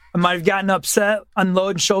 I might have gotten upset,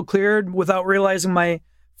 unload and show cleared without realizing my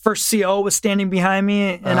first CO was standing behind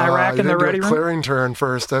me in Iraq in the ready room. Clearing turn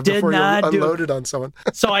first before you unloaded on someone.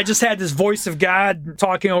 So I just had this voice of God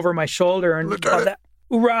talking over my shoulder and that,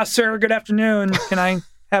 "Hoorah, sir, good afternoon. Can I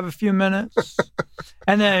have a few minutes?"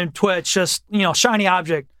 And then Twitch, just, shiny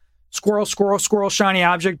object, squirrel, squirrel, squirrel, shiny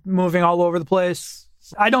object moving all over the place.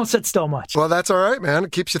 I don't sit still much. Well, that's all right, man.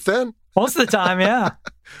 It keeps you thin. Most of the time, yeah.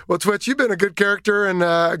 Well, Twitch, you've been a good character and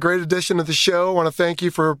a great addition to the show. I want to thank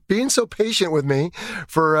you for being so patient with me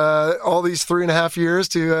for all these 3.5 years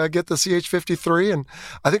to get the CH-53, and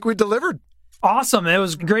I think we delivered. Awesome. It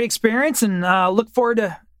was a great experience, and look forward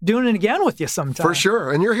to doing it again with you sometime. For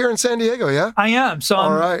sure. And you're here in San Diego, yeah? I am. So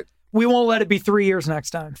all right. We won't let it be 3 years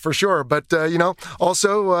next time. For sure. But,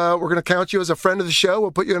 also, we're going to count you as a friend of the show.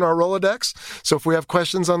 We'll put you in our Rolodex. So if we have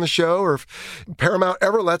questions on the show or if Paramount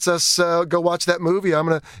ever lets us go watch that movie, I'm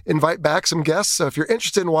going to invite back some guests. So if you're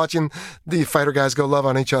interested in watching the fighter guys go love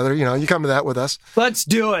on each other, you come to that with us. Let's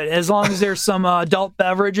do it. As long as there's some adult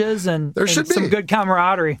beverages and some good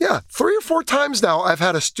camaraderie. Yeah. 3 or 4 times now, I've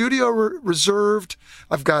had a studio reserved.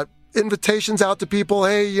 I've got invitations out to people.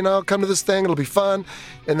 Hey, come to this thing. It'll be fun.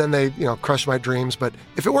 And then they, crush my dreams. But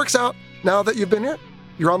if it works out now that you've been here,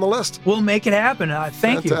 you're on the list. We'll make it happen.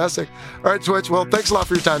 Thank you. Fantastic. All right, Twitch. Well, thanks a lot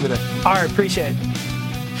for your time today. All right. Appreciate it.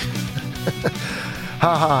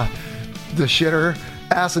 Haha. The shitter.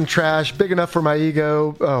 Ass and trash, big enough for my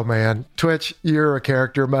ego. Oh, man. Twitch, you're a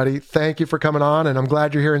character, buddy. Thank you for coming on, and I'm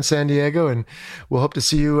glad you're here in San Diego, and we'll hope to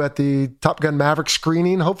see you at the Top Gun Maverick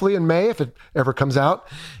screening, hopefully in May, if it ever comes out,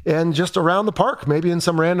 and just around the park, maybe in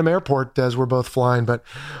some random airport as we're both flying. But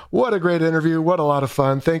what a great interview. What a lot of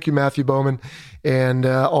fun. Thank you, Matthew Bowman, and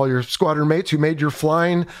all your squadron mates who made your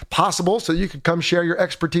flying possible so you could come share your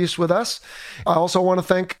expertise with us. I also want to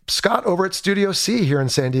thank Scott over at Studio C here in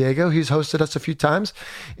San Diego. He's hosted us a few times,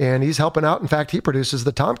 and he's helping out. In fact, he produces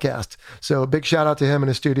the Tomcast. So a big shout out to him and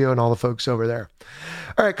his studio and all the folks over there.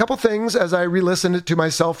 All right, a couple things as I re-listened it to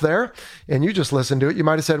myself there, and you just listened to it. You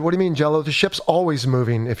might have said, what do you mean, Jello? The ship's always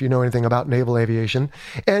moving, if you know anything about naval aviation.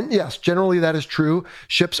 And yes, generally that is true.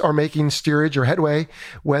 Ships are making steerage or headway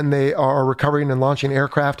when they are recovering and launching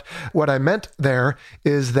aircraft. What I meant there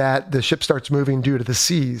is that the ship starts moving due to the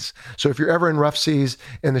seas. So if you're ever in rough seas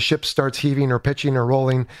and the ship starts heaving or pitching or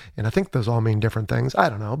rolling, and I think those all mean different things, I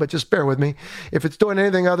don't know, but just bear with me. If it's doing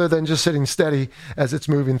anything other than just sitting steady as it's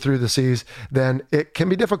moving through the seas, then it can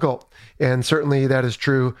be difficult. And certainly that is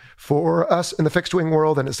true for us in the fixed wing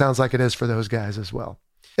world, and it sounds like it is for those guys as well.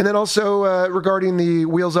 And then also regarding the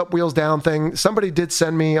Wheels Up, Wheels Down thing, somebody did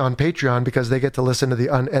send me on Patreon, because they get to listen to the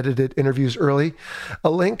unedited interviews early, a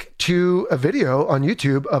link to a video on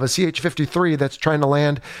YouTube of a CH-53 that's trying to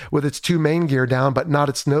land with its 2 main gear down, but not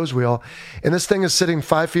its nose wheel. And this thing is sitting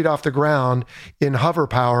 5 feet off the ground in hover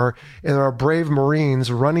power, and there are brave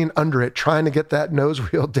Marines running under it, trying to get that nose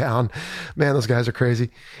wheel down. Man, those guys are crazy.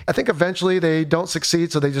 I think eventually they don't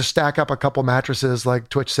succeed, so they just stack up a couple mattresses, like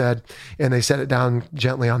Twitch said, and they set it down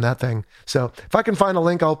gently on that thing. So if I can find a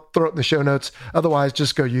link, I'll throw it in the show notes. Otherwise,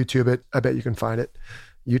 just go YouTube it. I bet you can find it.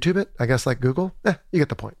 YouTube it? I guess like Google? You get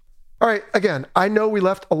the point. All right, again, I know we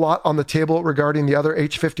left a lot on the table regarding the other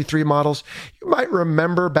H-53 models. You might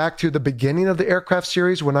remember back to the beginning of the aircraft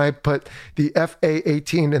series when I put the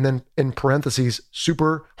FA-18 and then in parentheses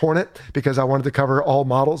Super Hornet, because I wanted to cover all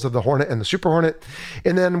models of the Hornet and the Super Hornet.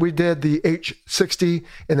 And then we did the H-60,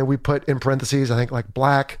 and then we put in parentheses, I think like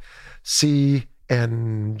Black, C,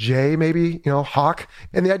 and J, maybe, Hawk.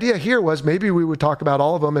 And the idea here was maybe we would talk about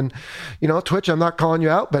all of them. And, Twitch, I'm not calling you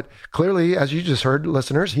out, but clearly, as you just heard,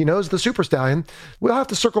 listeners, he knows the Super Stallion. We'll have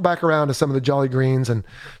to circle back around to some of the Jolly Greens and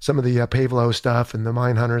some of the Pavlo stuff and the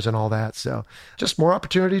Mine Hunters and all that. So just more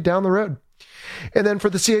opportunity down the road. And then for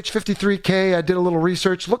the CH-53K, I did a little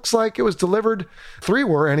research. Looks like it was delivered, 3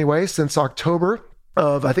 were anyway, since October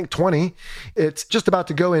of, I think, 20. It's just about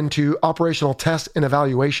to go into operational test and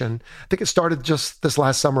evaluation. I think it started just this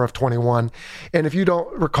last summer of 21. And if you don't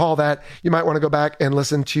recall that, you might want to go back and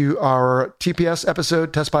listen to our TPS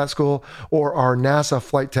episode, Test Pilot School, or our NASA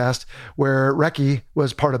flight test, where Recce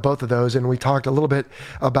was part of both of those. And we talked a little bit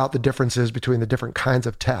about the differences between the different kinds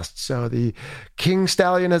of tests. So the King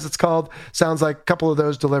Stallion, as it's called, sounds like a couple of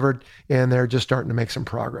those delivered, and they're just starting to make some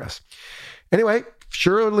progress. Anyway,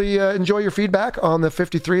 surely enjoy your feedback on the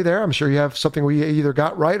 53 there. I'm sure you have something we either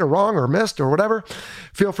got right or wrong or missed or whatever.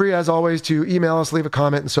 Feel free, as always, to email us, leave a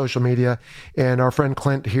comment in social media, and our friend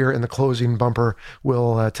Clint here in the closing bumper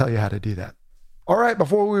will tell you how to do that. All right,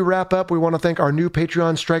 before we wrap up, we want to thank our new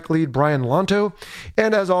Patreon strike lead, Brian Lanto.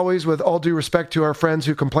 And as always, with all due respect to our friends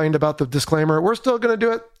who complained about the disclaimer, we're still going to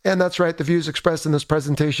do it. And that's right, the views expressed in this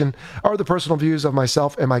presentation are the personal views of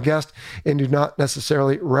myself and my guest and do not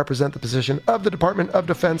necessarily represent the position of the Department of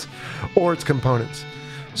Defense or its components.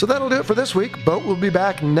 So that'll do it for this week. Boat will be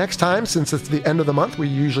back next time. Since it's the end of the month, we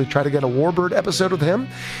usually try to get a Warbird episode with him.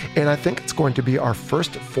 And I think it's going to be our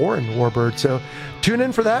first foreign Warbird. So tune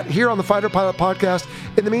in for that here on the Fighter Pilot Podcast.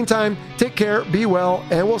 In the meantime, take care, be well,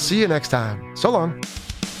 and we'll see you next time. So long.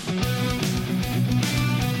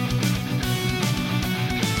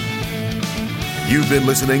 You've been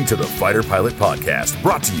listening to the Fighter Pilot Podcast,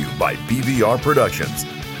 brought to you by BVR Productions.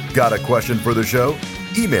 Got a question for the show?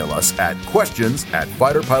 Email us at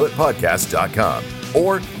questions@fighterpilotpodcast.com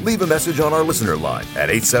or leave a message on our listener line at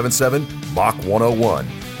 877-MACH-101.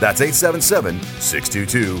 That's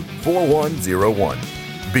 877-622-4101.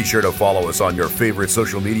 Be sure to follow us on your favorite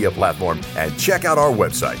social media platform and check out our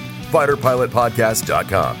website,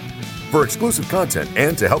 fighterpilotpodcast.com. For exclusive content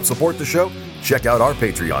and to help support the show, check out our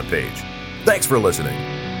Patreon page. Thanks for listening.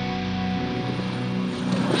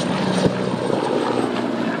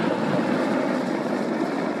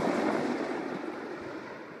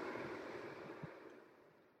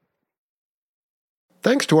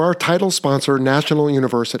 Thanks to our title sponsor, National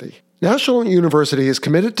University. National University is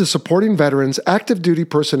committed to supporting veterans, active duty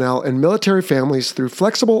personnel, and military families through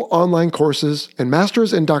flexible online courses and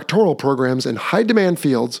master's and doctoral programs in high-demand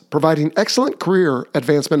fields, providing excellent career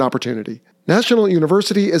advancement opportunity. National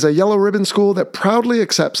University is a yellow ribbon school that proudly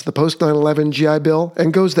accepts the post-9/11 GI Bill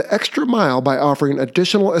and goes the extra mile by offering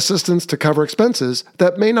additional assistance to cover expenses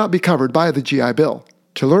that may not be covered by the GI Bill.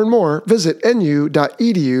 To learn more, visit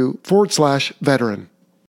nu.edu/veteran.